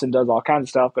flops and does all kinds of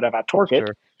stuff. But if I torque it,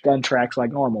 gun tracks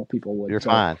like normal people would. You're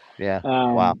fine. Yeah.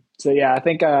 Wow. So yeah, I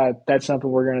think that's something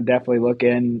we're going to definitely look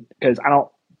in because I don't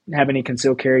have any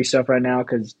concealed carry stuff right now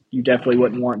because you definitely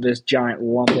wouldn't want this giant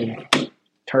lump of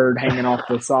turd hanging off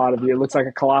the side of you. It looks like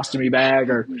a colostomy bag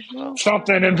or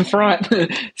something in the front.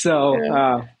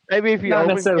 So maybe if you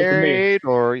open carried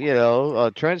or,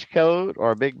 a trench coat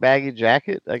or a big baggy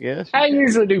jacket, I guess. I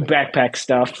usually do backpack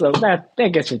stuff, so that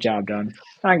gets the job done.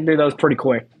 I can do those pretty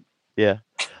quick. Yeah.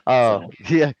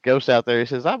 Yeah, Ghost out there, he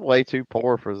says, I'm way too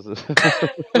poor for this, this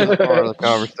part of the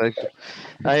conversation.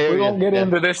 We won't get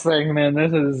into this thing, man.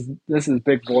 This is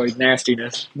big boy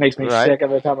nastiness. Makes me sick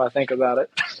every time I think about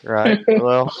it. Right.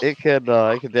 Well, it could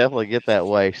definitely get that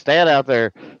way. Stan out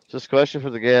there, just a question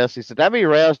for the guest. He said, how many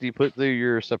rounds do you put through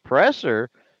your suppressor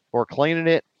for cleaning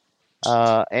it?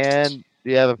 And do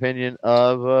you have an opinion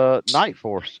of Night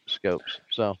Force scopes?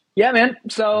 So yeah, man.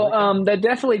 So that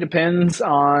definitely depends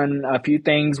on a few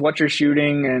things, what you're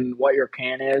shooting and what your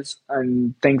can is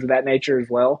and things of that nature as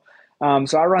well.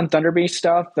 So I run Thunder Beast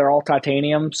stuff. They're all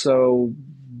titanium. So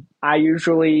I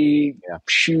usually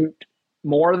shoot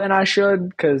more than I should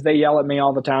because they yell at me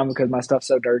all the time because my stuff's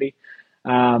so dirty.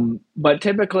 But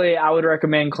typically I would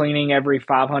recommend cleaning every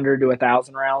 500 to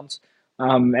 1,000 rounds.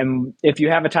 And if you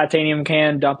have a titanium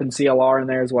can, dumping CLR in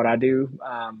there is what I do.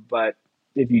 But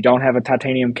if you don't have a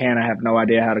titanium can, I have no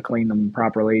idea how to clean them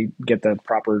properly, get the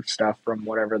proper stuff from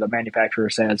whatever the manufacturer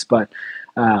says. But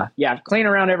clean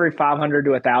around every 500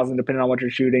 to 1,000, depending on what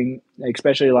you're shooting,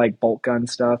 especially like bolt gun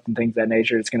stuff and things of that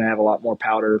nature. It's going to have a lot more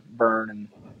powder burn and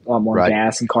a lot more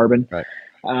gas and carbon. Right.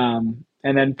 And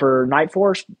then for Night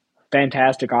Force,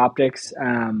 fantastic optics.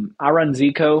 I run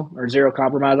Zico or Zero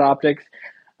Compromise optics.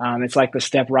 It's like the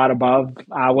step right above.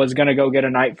 I was going to go get a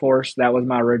Night Force. That was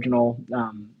my original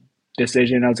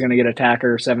decision. I was going to get a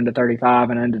Tacker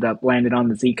 7-35 and ended up landing on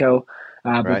the Zico.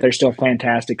 But they're still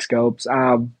fantastic scopes.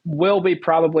 Will be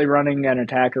probably running an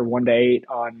Attacker 1-8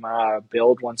 on my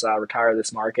build once I retire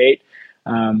this Mark 8.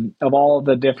 Of all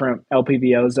the different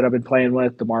LPVOs that I've been playing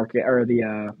with, the Mark or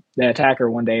the Attacker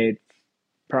 1-8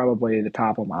 probably the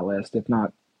top of my list, if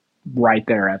not right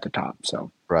there at the top.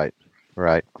 So right.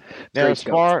 Now, as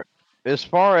far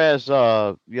as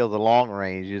the long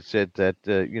range, you said that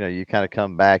you kind of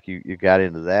come back, you got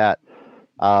into that.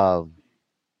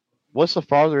 What's the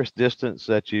farthest distance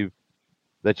that you've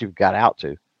got out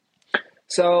to?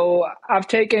 So I've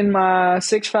taken my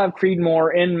 6.5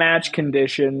 Creedmoor in match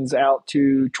conditions out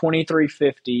to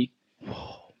 2350,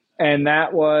 and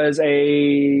that was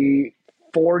a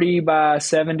 40 by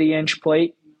 70 inch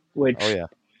plate, which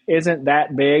isn't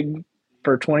that big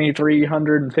for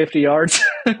 2,350 yards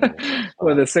with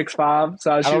a 6.5.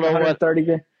 So I was shooting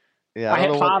 130. I hit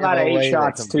 5 out of 8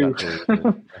 shots too.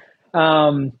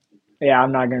 Yeah,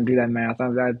 I'm not going to do that math.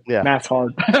 Math's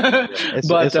hard. It's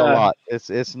a lot.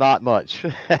 It's not much.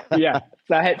 Yeah.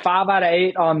 So I hit 5 out of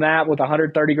 8 on that with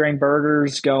 130 grain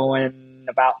burgers going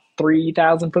about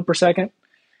 3,000 foot per second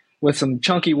with some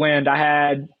chunky wind. I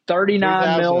had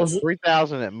 39 mils.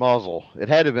 3,000 at muzzle. It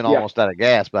had to have been almost out of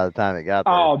gas by the time it got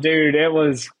there. Oh, dude, it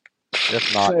was.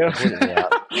 It's not.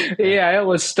 It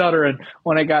was stuttering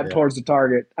when it got towards the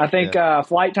target. I think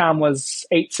flight time was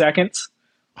 8 seconds,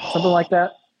 something like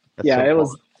that.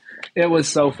 It was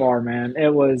so far, man.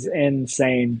 It was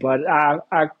insane. But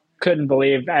I couldn't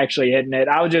believe actually hitting it.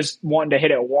 I was just wanting to hit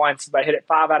it once, but I hit it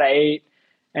 5 out of 8.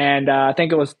 And I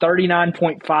think it was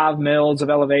 39.5 mils of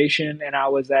elevation, and I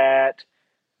was at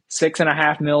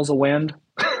 6.5 mils of wind.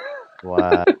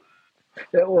 Wow.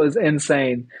 It was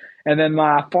insane. And then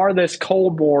my farthest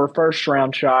cold bore first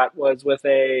round shot was with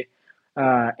a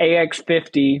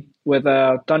AX50 with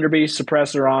a Thunder Beast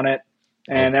suppressor on it.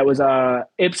 And that was a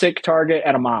IPSC target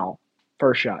at a mile,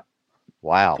 first shot.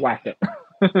 Wow. Whacked it.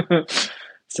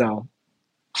 So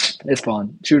it's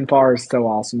fun. Shooting far is so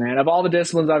awesome, man. Of all the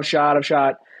disciplines I've shot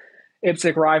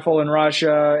IPSC rifle in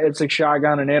Russia, IPSC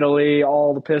shotgun in Italy,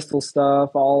 all the pistol stuff,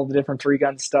 all the different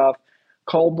 3-gun stuff.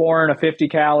 Cold boring a 50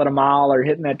 cal at a mile or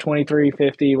hitting that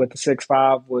 2350 with the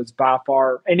 6.5 was by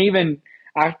far. And even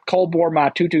I cold bored my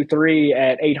 223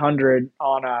 at 800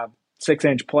 on a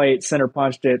 6-inch plate, center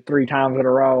punched it 3 times in a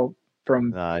row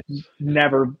from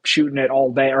never shooting it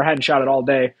all day or hadn't shot it all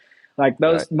day. Like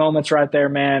those moments right there,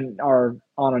 man, are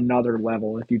on another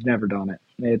level if you've never done it.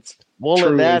 It's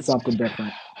truly something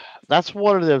different. that's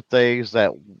one of the things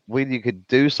that when you could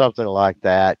do something like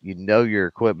that, your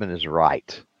equipment is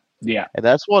right. Yeah. And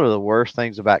that's one of the worst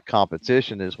things about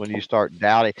competition is when you start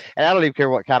doubting. And I don't even care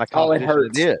what kind of Oh, it competition it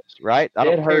hurts. is, right? I It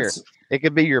don't care. hurts. It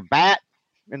could be your bat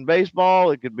in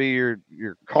baseball. It could be your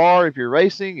car if you're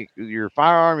racing, your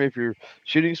firearm if you're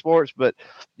shooting sports. But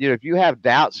if you have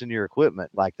doubts in your equipment,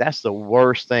 like that's the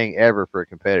worst thing ever for a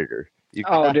competitor.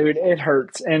 Oh, dude, it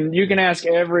hurts. And you can ask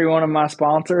every one of my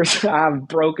sponsors. I've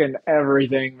broken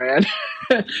everything, man.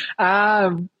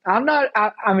 I'm not,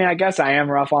 I mean, I guess I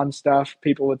am rough on stuff,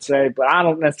 people would say, but I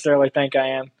don't necessarily think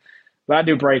I am. But I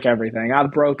do break everything.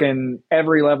 I've broken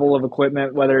every level of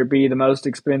equipment, whether it be the most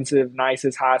expensive,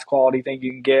 nicest, highest quality thing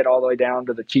you can get, all the way down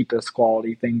to the cheapest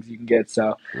quality things you can get.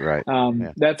 So right.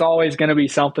 That's always going to be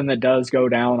something that does go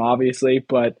down, obviously.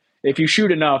 But if you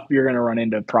shoot enough, you're going to run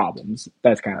into problems,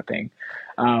 that kind of thing.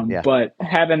 But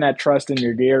having that trust in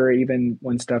your gear, even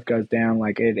when stuff goes down,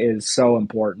 like it is so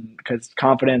important because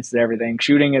confidence is everything.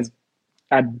 Shooting is,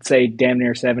 I'd say, damn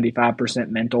near 75%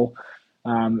 mental.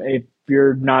 If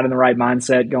you're not in the right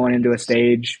mindset going into a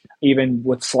stage, even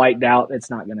with slight doubt,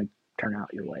 it's not going to turn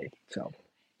out your way. So,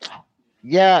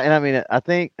 yeah, and I mean, I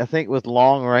think with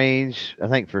long range, I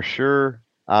think for sure.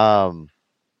 Yeah,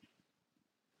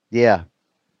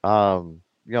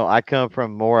 I come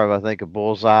from more of I think a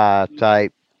bullseye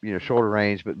type, shorter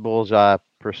range, but bullseye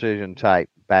precision type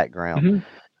background.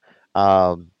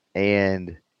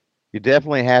 And you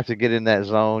definitely have to get in that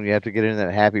zone. You have to get in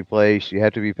that happy place. You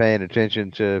have to be paying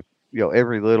attention to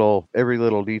every little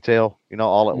detail,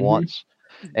 all at once.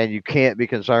 And you can't be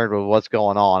concerned with what's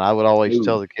going on. I would always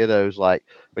tell the kiddos, like,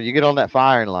 when you get on that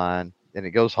firing line and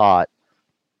it goes hot,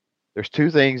 there's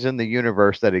two things in the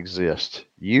universe that exist: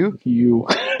 you,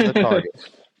 and the target.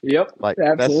 Yep, Like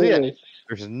absolutely. That's it.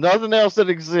 There's nothing else that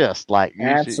exists. Like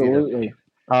absolutely.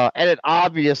 And it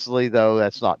obviously, though,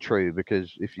 that's not true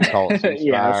because if you call it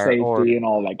ceasefire safety or and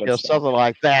all that good stuff, something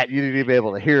like that, you need to be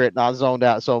able to hear it, not zoned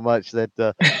out so much that.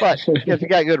 But if you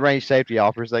got good range safety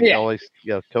offers, they can always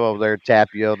come over there and tap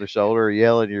you on the shoulder or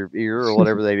yell in your ear or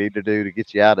whatever they need to do to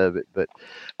get you out of it.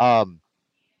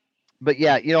 But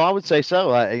yeah, I would say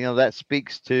so. That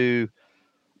speaks to,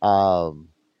 and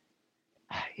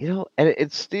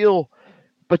it's still,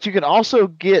 but you can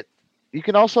also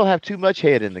have too much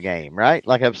head in the game, right?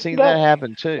 Like I've seen that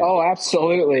happen too. Oh,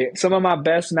 absolutely. Some of my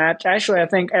best actually, I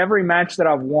think every match that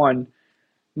I've won,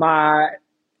 my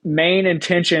main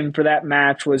intention for that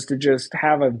match was to just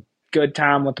have a good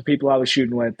time with the people I was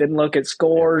shooting with. Didn't look at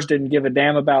scores, didn't give a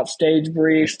damn about stage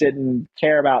briefs, didn't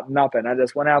care about nothing. I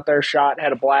just went out there, shot,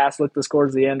 had a blast, looked at the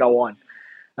scores at the end, I won.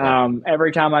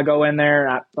 Every time I go in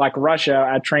there, like Russia,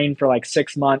 I trained for like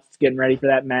 6 months getting ready for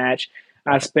that match.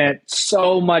 I spent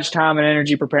so much time and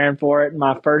energy preparing for it.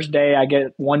 My first day, I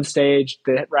get one stage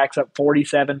that racks up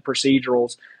 47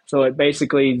 procedurals. So it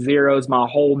basically zeroes my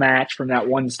whole match from that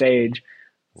one stage.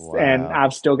 Wow. And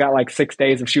I've still got like 6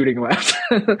 days of shooting left.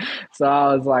 So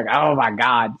I was like, oh my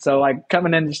God. So like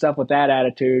coming into stuff with that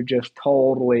attitude just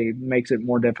totally makes it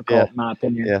more difficult, in my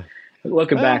opinion. Yeah.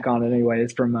 Looking back on it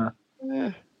anyways, from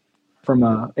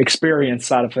a experience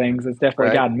side of things, it's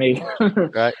definitely gotten me.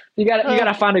 Right. You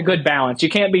gotta find a good balance. You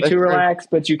can't be too relaxed,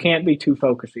 but you can't be too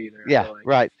focused either. Yeah,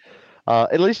 right.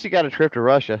 At least you got a trip to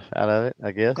Russia out of it,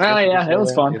 I guess. Oh yeah, it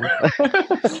was fun.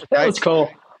 It was cool.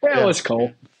 It was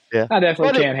cool. Yeah, I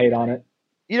definitely can't hate on it.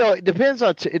 It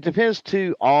depends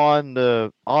too on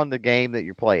the game that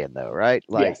you're playing though, right?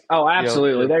 Like, yes. Oh,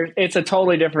 absolutely. It's a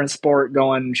totally different sport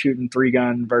going shooting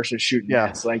 3-gun versus shooting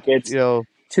this. Like it's two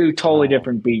totally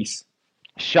different beasts.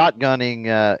 Shotgunning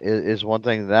is one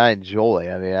thing that I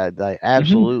enjoy. I mean, I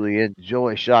absolutely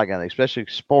enjoy shotgunning, especially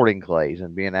sporting clays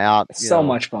and being out. So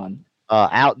much fun.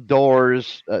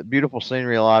 Outdoors, beautiful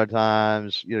scenery a lot of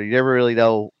times. You never really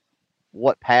know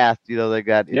what path they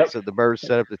got. So the birds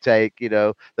set up to take. They're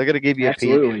going to give you a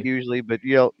peek usually, but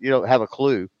you don't have a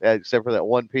clue except for that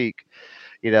one peek.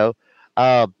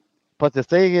 But the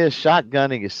thing is,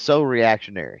 shotgunning is so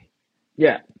reactionary.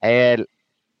 Yeah, and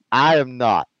I am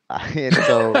not. And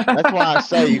so that's why I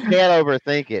say you can't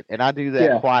overthink it. And I do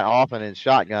that quite often in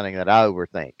shotgunning that I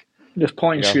overthink. Just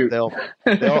point and shoot. They'll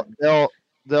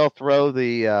throw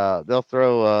the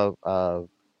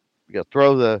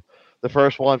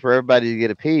first one for everybody to get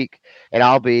a peek, and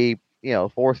I'll be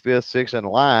fourth, fifth, sixth in the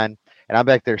line, and I'm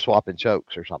back there swapping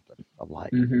chokes or something. I'm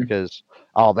like, because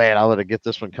oh man, I want to get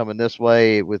this one coming this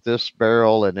way with this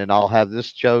barrel, and then I'll have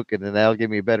this choke, and then that'll give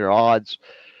me better odds,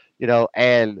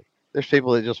 and there's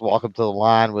people that just walk up to the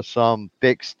line with some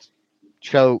fixed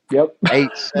choke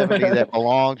 870 that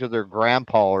belong to their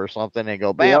grandpa or something and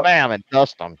go bam, bam, and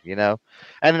dust them, and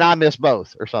then I miss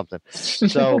both or something.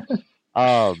 So,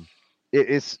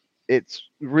 it's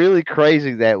really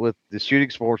crazy that with the shooting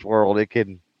sports world,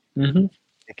 Mm-hmm.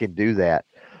 it can do that.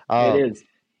 It Um, is.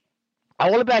 I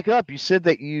want to back up. You said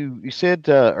that you said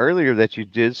earlier that you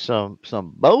did some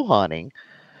bow hunting.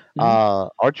 Mm-hmm.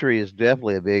 Archery is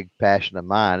definitely a big passion of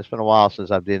mine. It's been a while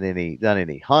since I've done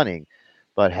any hunting,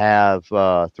 but have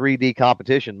 3D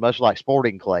competition, much like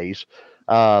sporting clays,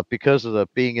 because of the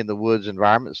being in the woods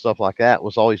environment and stuff like that.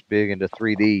 Was always big into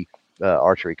 3D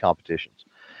archery competitions,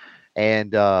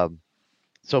 and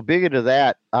so big into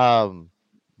that.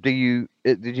 Did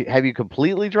you have you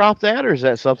completely dropped that, or is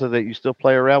that something that you still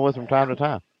play around with from time to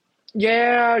time?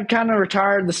 Yeah, I kind of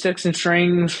retired the sticks and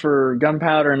strings for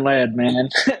gunpowder and lead, man.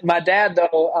 My dad,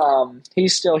 though,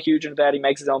 he's still huge into that. He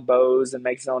makes his own bows and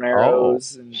makes his own Oh,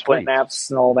 arrows and flint sweet. knaps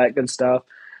and all that good stuff.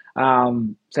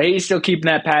 So he's still keeping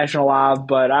that passion alive,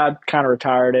 but I kind of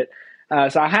retired it.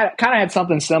 So I had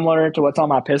something similar to what's on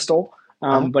my pistol,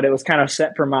 Uh-huh. but it was kind of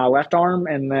set for my left arm,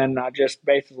 and then I just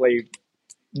basically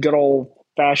good old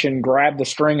fashioned grab the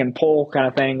string and pull kind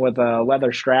of thing with a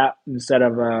leather strap instead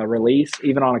of a release,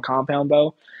 even on a compound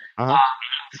bow. Uh-huh.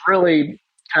 It's really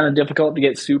kind of difficult to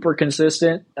get super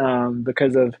consistent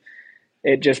because of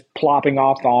it just plopping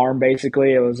off the arm.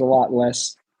 Basically, it was a lot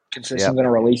less consistent Yep. than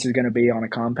a release is going to be on a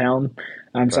compound.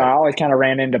 So I Right. always kind of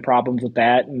ran into problems with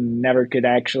that and never could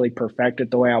actually perfect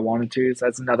it the way I wanted to. So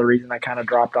that's another reason I kind of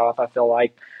dropped off. I feel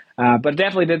like, but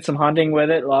definitely did some hunting with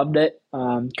it. Loved it.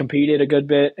 Competed a good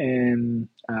bit in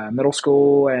middle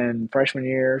school and freshman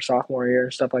year, sophomore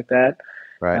year, stuff like that.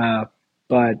 Right.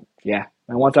 But yeah,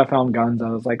 and once I found guns, I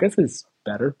was like, this is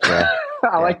better. Yeah. I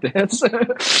Yeah. like this. So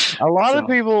A lot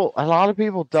of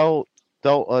people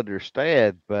don't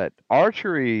understand, but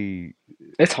archery,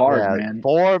 it's hard, yeah, man.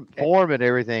 form and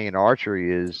everything in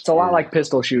archery It's a lot is like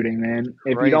pistol shooting, man.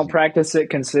 If you don't crazy. practice it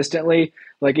consistently,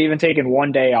 like even taking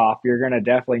one day off, you're going to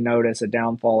definitely notice a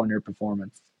downfall in your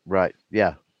performance. Right.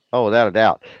 Yeah. Oh, without a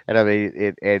doubt. And I mean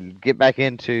it and get back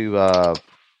into what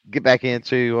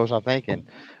was I thinking?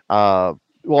 What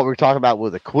we were talking about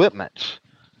with equipment.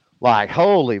 Like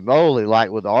holy moly,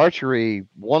 like with archery,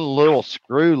 one little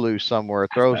screw loose somewhere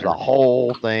That's throws the better.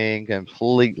 whole thing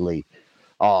completely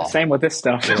off. Same with this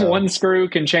stuff. You know. One screw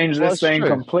can change Well, this it's thing true.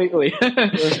 completely.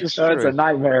 This is It's a true.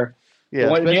 nightmare.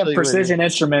 Yeah, When you have especially when you're precision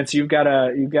instruments, you've got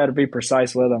to be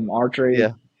precise with them. Archery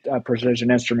is yeah, a precision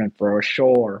instrument for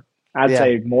sure. I'd yeah,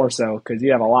 say more so because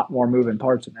you have a lot more moving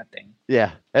parts in that thing.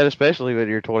 yeah. And especially when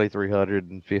you're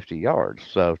 2,350 yards.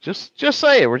 So just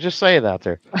say it. We're just saying out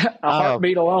there. A Um,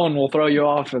 heartbeat alone will throw you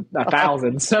off a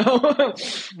thousand. So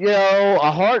you know,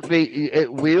 a heartbeat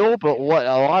it will, but what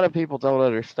a lot of people don't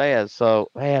understand. So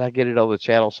man, I get it on the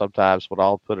channel sometimes when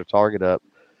I'll put a target up.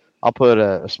 I'll put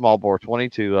a small bore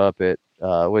 22 up at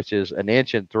which is an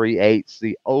inch and 3/8.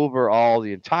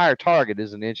 The entire target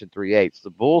is an inch and 3/8. The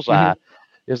bullseye Mhm,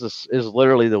 is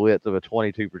literally the width of a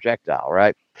 22 projectile,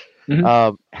 right?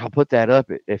 mhm. I'll put that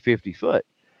up at 50 foot.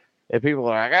 And people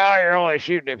are like, oh, you're only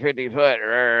shooting at 50 foot.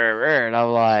 And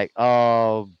I'm like,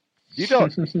 you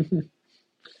don't,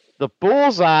 the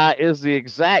bullseye is the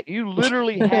exact, you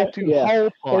literally have to Yeah, hole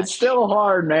it's punch still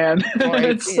hard, man. for a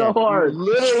It's so 10. You hard.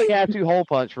 literally have to hole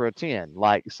punch for a 10.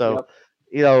 Like, so, Yep.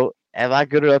 you know, am I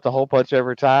good enough to hole punch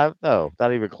every time? No,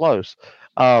 not even close.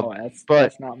 Um, Oh, that's but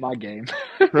that's not my game.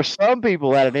 for some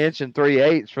people at an inch and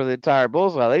 3/8 for the entire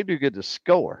bullseye, they do good to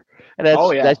score. And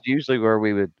Oh yeah, that's usually where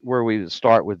we would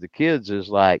start with the kids is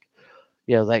like,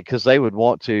 you know, because they would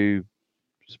want to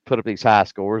put up these high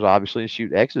scores, obviously, and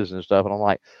shoot X's and stuff. And I'm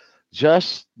like,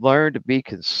 just learn to be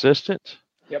consistent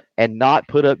yep. and not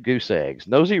put up goose eggs,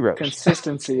 no zeros.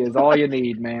 Consistency is all you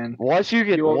need, man.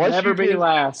 You will never be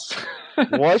last.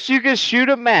 once you can shoot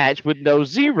a match with no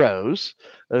zeros,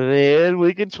 then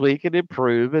we can tweak and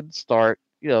improve and start,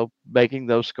 you know, making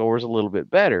those scores a little bit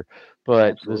better.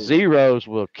 But the Absolutely. zeros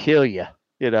will kill you,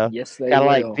 you know, Yes, they kind of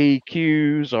like will.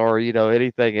 DQs or, you know,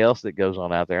 anything else that goes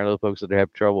on out there. I know folks that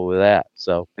have trouble with that.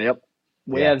 So, Yep.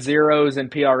 We yeah. have zeros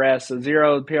and PRS. So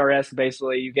zero and PRS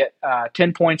basically you get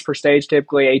 10 points per stage,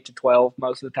 typically 8 to 12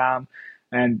 most of the time,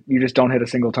 and you just don't hit a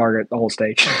single target the whole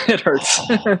stage. It hurts.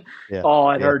 Oh, yeah. Oh,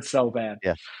 it Yeah. hurts so bad.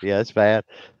 Yeah. Yeah. It's bad.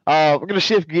 We're going to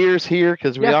shift gears here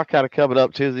because we Yeah. are kind of coming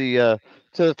up to the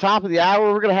top of the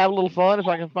hour. We're going to have a little fun if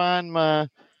I can find my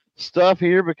stuff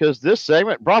here because this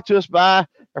segment brought to us by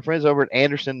our friends over at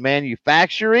Anderson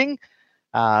Manufacturing.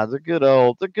 The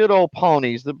good old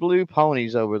ponies, the blue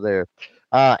ponies over there.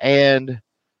 And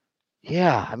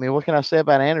yeah, I mean, what can I say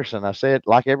about Anderson? I say it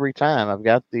like every time. I've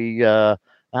got the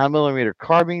 9mm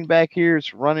carbine back here.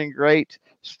 It's running great,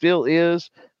 still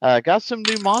is. Got some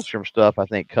new Monstrum stuff, I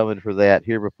think, coming for that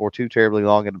here before too terribly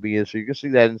long it'll be in. So you can see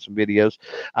that in some videos.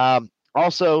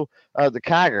 Also, the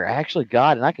Kiger, I actually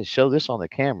got, and I can show this on the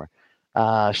camera.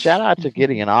 Shout out to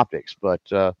Gideon Optics, but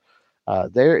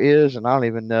there is, and I don't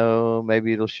even know,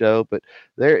 maybe it'll show, but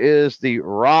there is the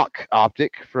Rock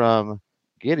optic from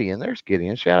Gideon. There's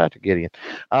Gideon. Shout out to Gideon.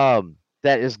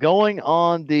 That is going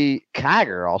on the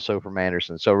Kiger also from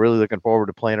Anderson. So really looking forward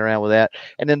to playing around with that.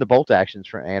 And then the bolt actions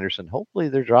from Anderson. Hopefully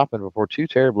they're dropping before too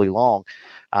terribly long.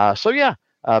 So yeah,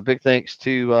 big thanks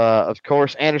to, of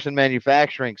course, Anderson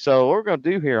Manufacturing. So what we're going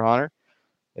to do here, Hunter,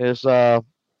 is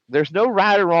there's no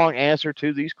right or wrong answer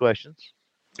to these questions.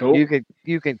 Cool.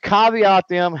 You can caveat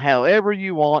them however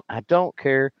you want. I don't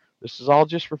care. This is all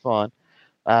just for fun.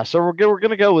 So we're going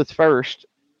to go with first.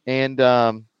 And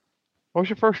what was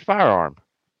your first firearm?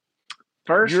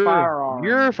 Firearm.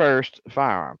 Your first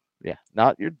firearm. Yeah,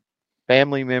 not your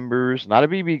family members, not a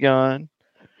BB gun.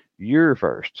 Your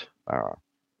first firearm.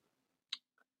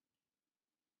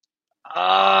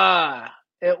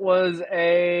 It was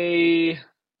a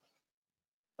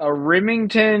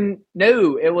Remington.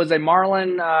 No, it was a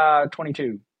Marlin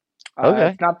 22. Okay.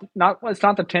 It's not the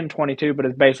 1022, but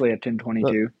it's basically a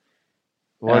 1022.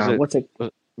 Was it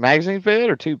magazine fed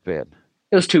or tube fed?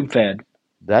 It was tube fed.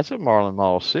 That's a Marlin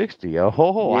Mall 60. Oh,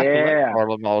 yeah. I collect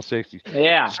Marlin Mall 60s.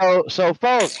 Yeah. So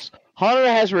folks, Hunter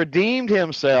has redeemed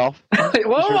himself.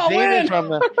 Whoa,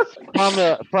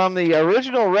 from the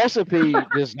original recipe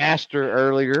disaster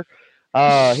earlier.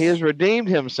 He has redeemed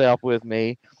himself with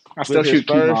me. I still shoot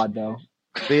Q-Mod though.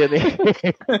 Well,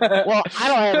 I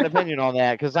don't have an opinion on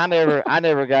that because I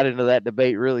never got into that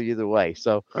debate really either way.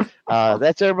 So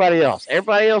that's everybody else.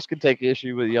 Everybody else can take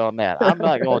issue with you on that. I'm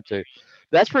not going to.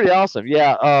 That's pretty awesome.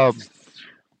 Yeah.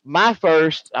 My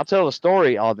first, I'll tell the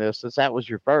story on this since that was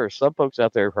your first. Some folks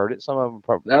out there have heard it. Some of them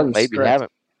probably maybe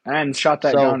haven't. I hadn't shot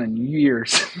that gun in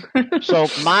years. So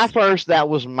my first, that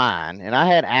was mine, and I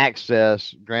had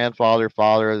access, grandfather,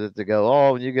 father, that to go,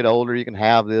 oh, when you get older, you can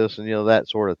have this, and that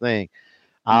sort of thing.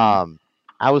 I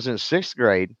was in 6th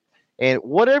grade, and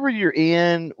whatever you're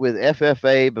in with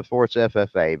FFA before it's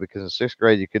FFA, because in 6th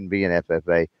grade you couldn't be in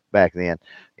FFA back then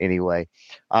anyway.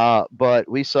 But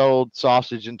we sold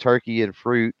sausage and turkey and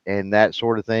fruit and that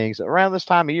sort of things around this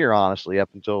time of year, honestly,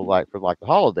 up until for the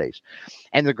holidays.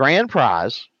 And the grand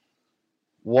prize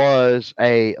was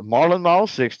a Marlin Mall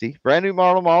 60, brand new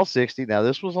Marlin Mall 60. Now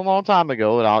this was a long time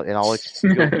ago, and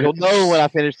you'll know when I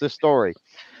finish this story.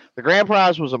 The grand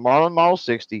prize was a Marlin Mall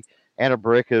 60 and a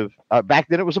brick of, back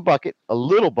then it was a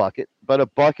little bucket, but a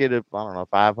bucket of, I don't know,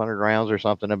 500 rounds or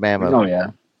something of ammo. Oh, yeah.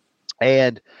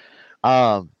 And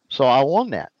so I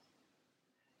won that.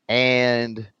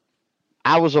 And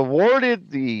I was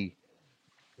awarded the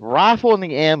rifle and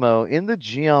the ammo in the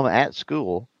gym at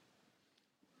school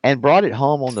and brought it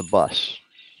home on the bus.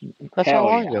 That's how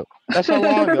long ago. That's how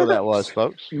long ago that was,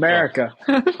 folks. America.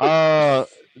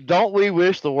 Don't we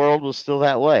wish the world was still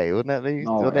that way? Wouldn't that be?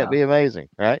 Wouldn't that be amazing,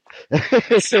 right?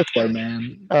 Simpler,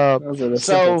 man. Those are the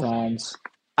simple times.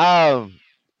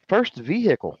 First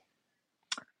vehicle.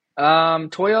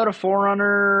 Toyota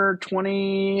 4Runner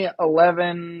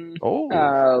 2011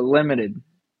 limited.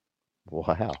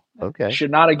 Wow. Okay.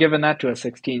 Should not have given that to a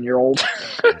 16-year-old.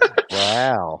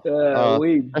 Wow.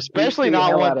 Especially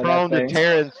not one prone to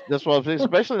tearing. That's what I'm saying.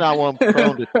 Especially not one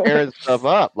prone to tearing stuff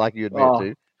up like you admit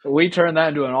to. We turned that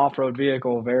into an off-road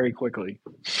vehicle very quickly.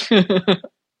 I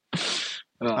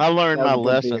learned my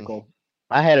lesson. Vehicle.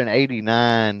 I had an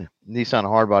 89 Nissan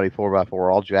hardbody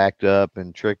 4x4 all jacked up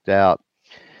and tricked out.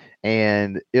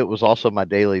 And it was also my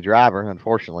daily driver,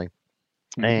 unfortunately.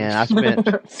 And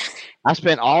I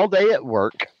spent all day at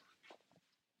work.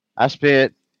 I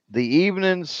spent the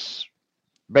evenings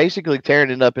basically tearing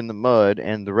it up in the mud,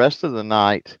 and the rest of the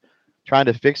night trying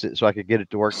to fix it so I could get it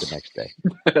to work the next day.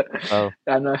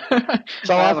 I know.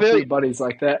 So I have a few buddies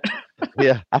like that.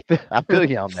 Yeah, I feel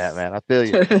you on that, man. I feel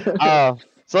you.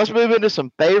 So let's move into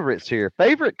some favorites here.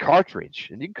 Favorite cartridge,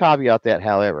 and you can caveat that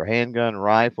however. Handgun,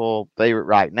 rifle, favorite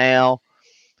right now.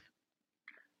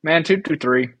 Man,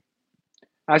 223.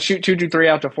 I shoot 223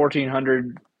 out to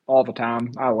 1400 all the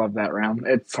time. I love that round.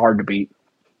 It's hard to beat.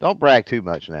 Don't brag too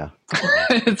much now.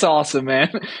 It's awesome,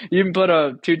 man. You can put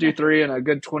a 223 and a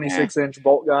good 26-inch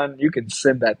bolt gun. You can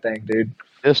send that thing, dude.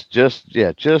 Just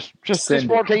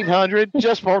 1400.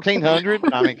 Just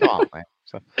 1400. I mean, come on, man.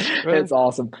 So, it's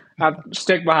awesome. I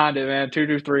stick behind it, man.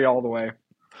 223 all the way.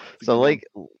 So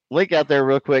link out there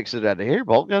real quick. So that here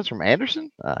bolt guns from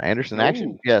Anderson. Anderson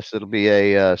Action. Yes, it'll be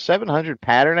a 700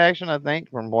 pattern action, I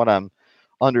think, from what I'm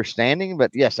understanding.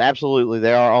 But yes, absolutely,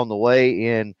 they are on the way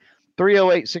in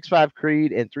 308 65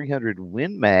 Creed and 300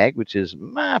 Win Mag, which is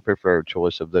my preferred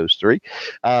choice of those three.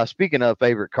 Speaking of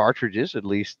favorite cartridges, at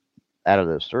least out of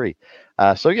those three.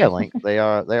 So yeah, Link, they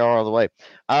are all the way.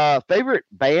 Favorite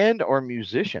band or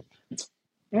musician?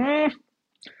 Mm,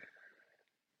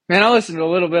 Man, I listen to a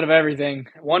little bit of everything.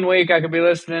 One week I could be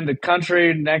listening to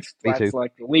country. Next, Me too. that's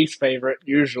like the least favorite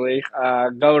usually.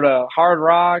 Go to hard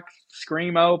rock,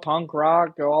 screamo, punk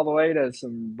rock. Go all the way to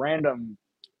some random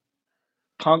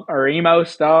punk or emo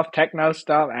stuff, techno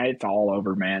stuff. It's all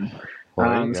over, man. Well,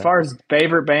 there you As go. far as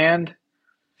favorite band,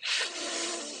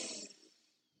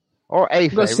 Or a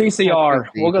we'll go favorite. Don't have to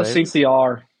CCR. be We'll go favorite.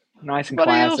 CCR. Nice and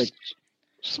Somebody classic. else.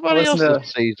 Somebody Listen else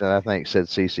this to season, I think, said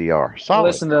CCR. I Solid.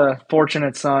 listen to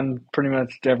Fortunate Son pretty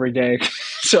much every day,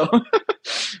 so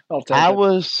I'll take I it.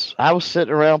 was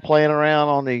sitting around playing around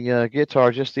on the guitar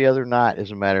just the other night,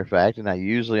 as a matter of fact, and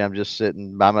I'm just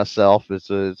sitting by myself. It's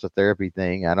a therapy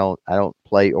thing. I don't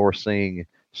play or sing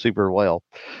super well,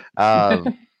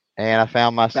 and I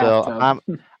found myself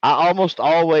Bathtub. I almost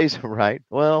always right.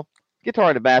 Well, guitar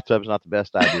in the bathtub is not the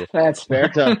best idea, That's fair.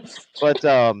 but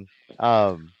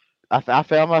I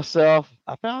found myself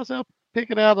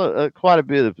picking out quite a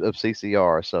bit of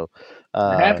CCR. So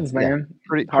It happens, yeah, man.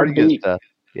 pretty Hard good beat. stuff.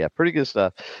 Yeah, pretty good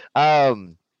stuff.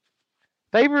 Um,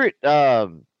 favorite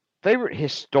favorite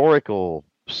historical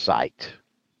site.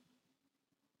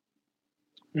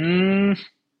 I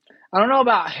don't know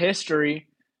about history,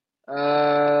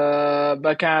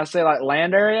 but can I say like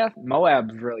land area?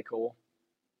 Moab is really cool.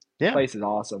 Yeah, Place is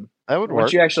awesome. that would Once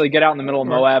work. you actually get out in the That middle would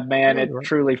of work. Moab, man, That would it work.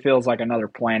 truly feels like another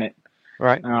planet.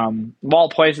 Right. Of all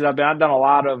places I've done a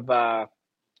lot of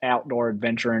outdoor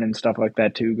adventuring and stuff like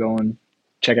that too, going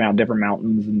checking out different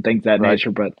mountains and things of that Right.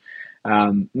 nature. But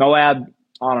Moab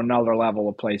on another level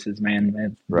of places, man.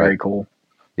 It's Right. very cool.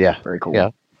 Yeah. Very cool.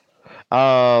 Yeah.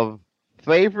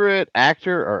 Favorite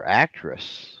actor or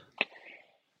actress?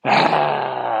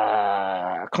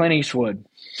 Clint Eastwood.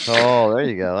 Oh, there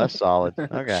you go. That's solid.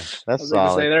 Okay, that's I was going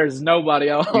to say solid. there's nobody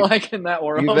I You- like in that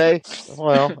world. You may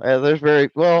well. There's very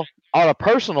well on a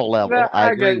personal level.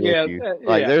 I agree with you.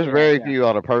 Like there's very few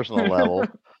on a personal level.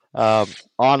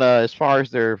 As far as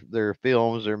their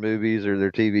films, their movies, or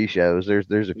their TV shows,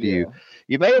 there's a few. Yeah.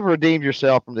 You may have redeemed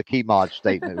yourself from the key mod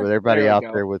statement with everybody There we out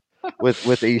go. there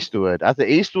with Eastwood. I think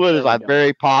Eastwood is There we a go.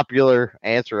 very popular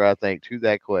answer, I think, to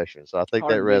that question. So I think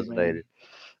that Hard beat, resonated.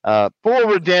 man. Full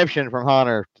redemption from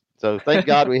Hunter. So thank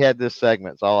God we had this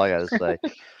segment. That's all I got to say.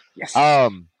 Yes.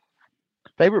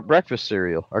 Favorite breakfast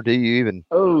cereal, or do you even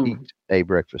eat a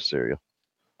breakfast cereal?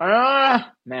 Man, I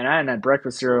hadn't had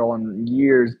breakfast cereal in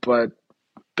years, but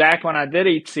back when I did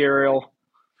eat cereal,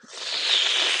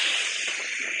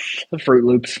 the Fruit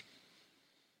Loops.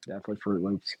 Definitely Fruit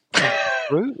Loops.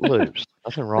 Fruit Loops.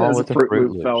 Nothing wrong As a with the Fruit Fruit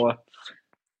Loop Loops. fella.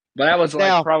 But that was like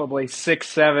Now- probably 6,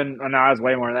 7. Oh, no, I was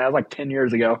way more than that. That was like 10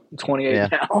 years ago. I'm 28 Yeah.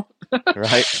 now.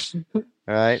 Right.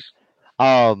 Right.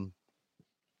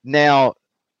 Now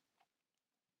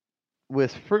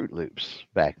with Fruit Loops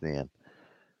back then,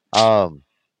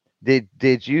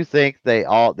 did you think they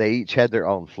each had their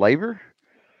own flavor?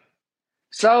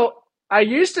 So I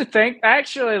used to think,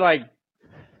 actually, like,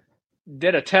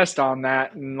 did a test on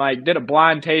that and like did a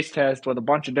blind taste test with a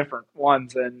bunch of different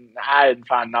ones, and I didn't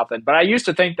find nothing. But I used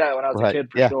to think that when I was a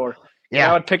kid for sure. Yeah,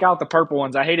 I would pick out the purple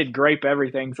ones. I hated grape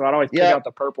everything, so I'd always pick out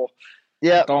the purple.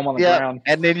 Yeah, throw them on the ground.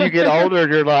 And then you get older,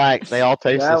 and you're like, they all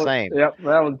taste the same. Yep,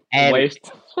 that was a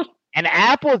waste. And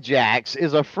Apple Jacks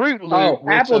is a Fruit Loop. Oh,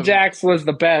 Apple Jacks was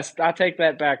the best. I take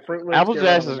that back. Fruit Loops. Apple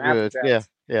Jacks is good.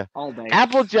 Yeah. All day.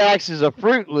 Apple Jacks is a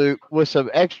Fruit Loop with some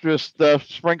extra stuff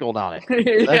sprinkled on it.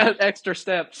 Yeah, extra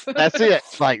steps. That's it.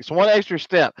 Like it's one extra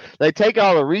step. They take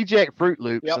all the reject Fruit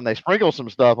Loops and they sprinkle some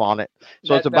stuff on it,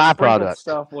 so it's a byproduct.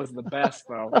 Stuff was the best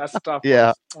though. That stuff.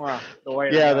 Yeah. Was, the way.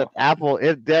 Yeah, that apple.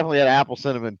 It definitely had apple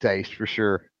cinnamon taste for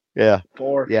sure. Yeah.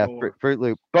 For sure. Fruit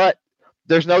Loop. But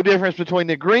there's no difference between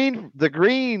the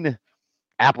green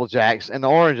Apple Jacks and the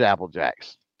orange Apple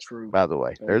Jacks. True. By the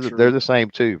way, they're the same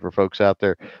too for folks out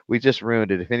there. We just ruined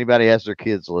it. If anybody has their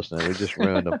kids listening, we just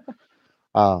ruined them.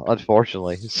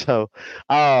 Unfortunately. So,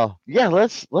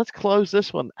 let's close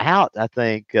this one out. I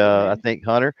think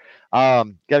Hunter, got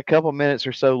a couple minutes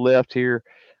or so left here.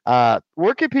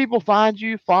 Where can people find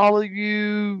you, follow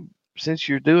you, since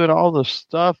you're doing all the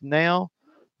stuff now?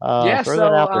 Throw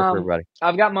that out there for everybody.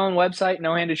 I've got my own website,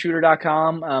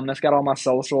 nohandedshooter.com. That's got all my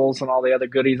socials and all the other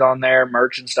goodies on there,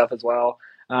 merch and stuff as well.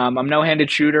 I'm No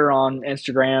Handed Shooter on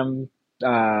Instagram,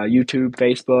 YouTube,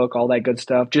 Facebook, all that good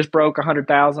stuff. Just broke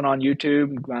 100,000 on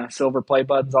YouTube. Silver play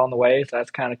button's on the way, so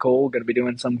that's kind of cool. Going to be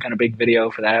doing some kind of big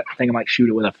video for that. I think I might shoot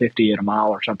it with a 50 at a mile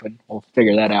or something. We'll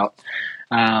figure that out.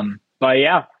 But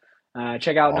yeah,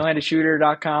 check out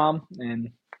nohandedshooter.com,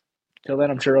 and till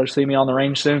then, I'm sure you'll see me on the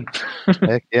range soon.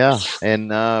 Heck yeah. And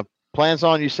plans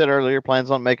on, you said earlier,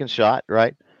 plans on making shot,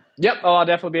 right? Yep. Oh, I'll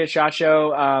definitely be at SHOT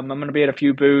Show. I'm going to be at a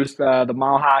few booths. The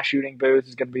Mile High shooting booth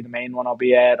is going to be the main one I'll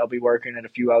be at. I'll be working at a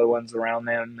few other ones around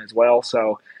them as well.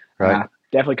 So Right.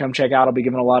 definitely come check out. I'll be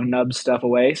giving a lot of nub stuff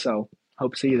away. So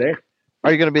hope to see you there.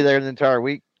 Are you going to be there the entire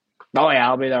week? Oh, yeah.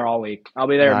 I'll be there all week. I'll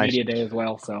be there Nice. media day as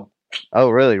well. So. Oh,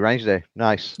 really? Range day.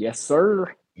 Nice. Yes,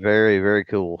 sir. Very, very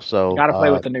cool. So got to play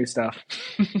with the new stuff.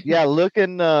 Yeah,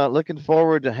 looking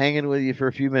forward to hanging with you for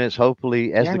a few minutes,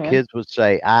 hopefully, as the man. kids would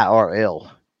say,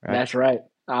 IRL. Right? That's right.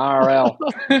 IRL.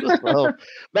 So,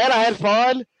 man, I had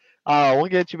fun. We'll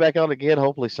get you back on again,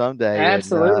 hopefully someday.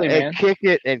 Absolutely, man.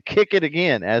 And kick it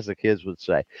again, as the kids would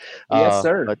say. Yes,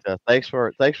 sir. But thanks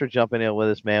for jumping in with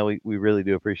us, man. We really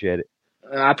do appreciate it.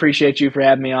 I appreciate you for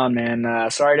having me on, man.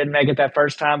 Sorry I didn't make it that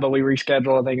first time, but we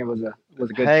rescheduled. I think it was a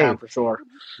good time for sure.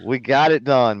 We got it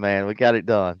done, man. We got it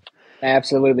done.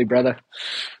 Absolutely, brother.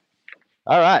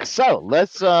 All right, so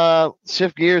let's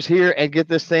shift gears here and get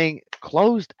this thing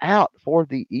closed out for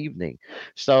the evening.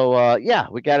 So,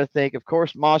 we got to think, of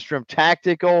course, Monstrum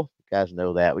Tactical. You guys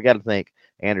know that. We got to thank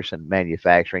Anderson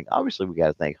Manufacturing. Obviously, we got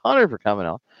to thank Hunter for coming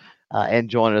on and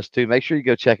joining us, too. Make sure you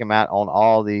go check him out on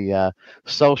all the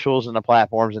socials and the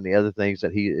platforms and the other things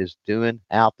that he is doing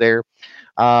out there.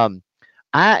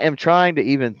 I am trying to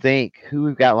even think who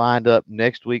we've got lined up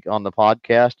next week on the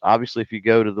podcast. Obviously, if you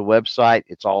go to the website,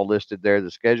 it's all listed there. The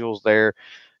schedule's there.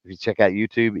 If you check out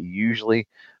YouTube, usually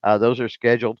those are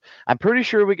scheduled. I'm pretty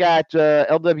sure we got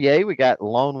LWA. We got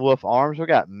Lone Wolf Arms. We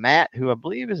got Matt, who I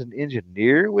believe is an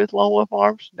engineer with Lone Wolf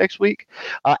Arms next week.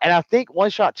 And I think One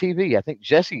Shot TV, I think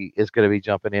Jesse is going to be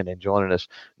jumping in and joining us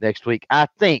next week. I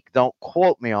think. Don't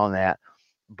quote me on that.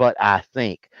 But I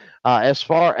think as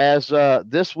far as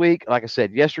this week, like I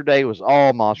said, yesterday was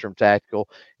all Monstrum Tactical.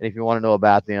 And if you want to know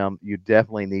about them, you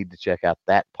definitely need to check out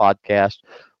that podcast.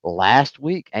 Last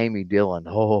week, Amy Dillon,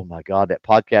 oh my God, that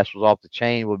podcast was off the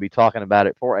chain. We'll be talking about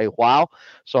it for a while.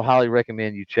 So highly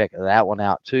recommend you check that one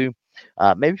out too.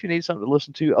 Maybe if you need something to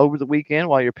listen to over the weekend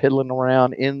while you're piddling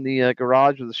around in the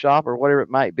garage or the shop or whatever it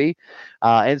might be.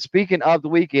 And speaking of the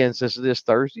weekend, since it is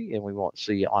Thursday and we won't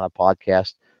see you on a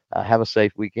podcast, have a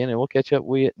safe weekend, and we'll catch up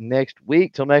with you next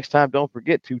week. Till next time, don't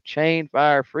forget to chain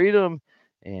fire freedom,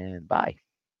 and bye.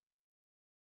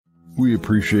 We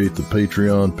appreciate the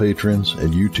Patreon patrons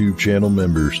and YouTube channel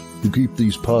members who keep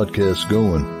these podcasts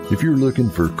going. If you're looking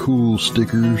for cool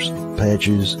stickers,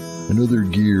 patches, and other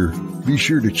gear, be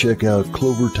sure to check out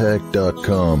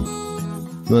CloverTac.com.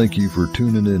 Thank you for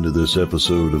tuning into this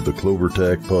episode of the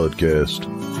CloverTac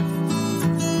Podcast.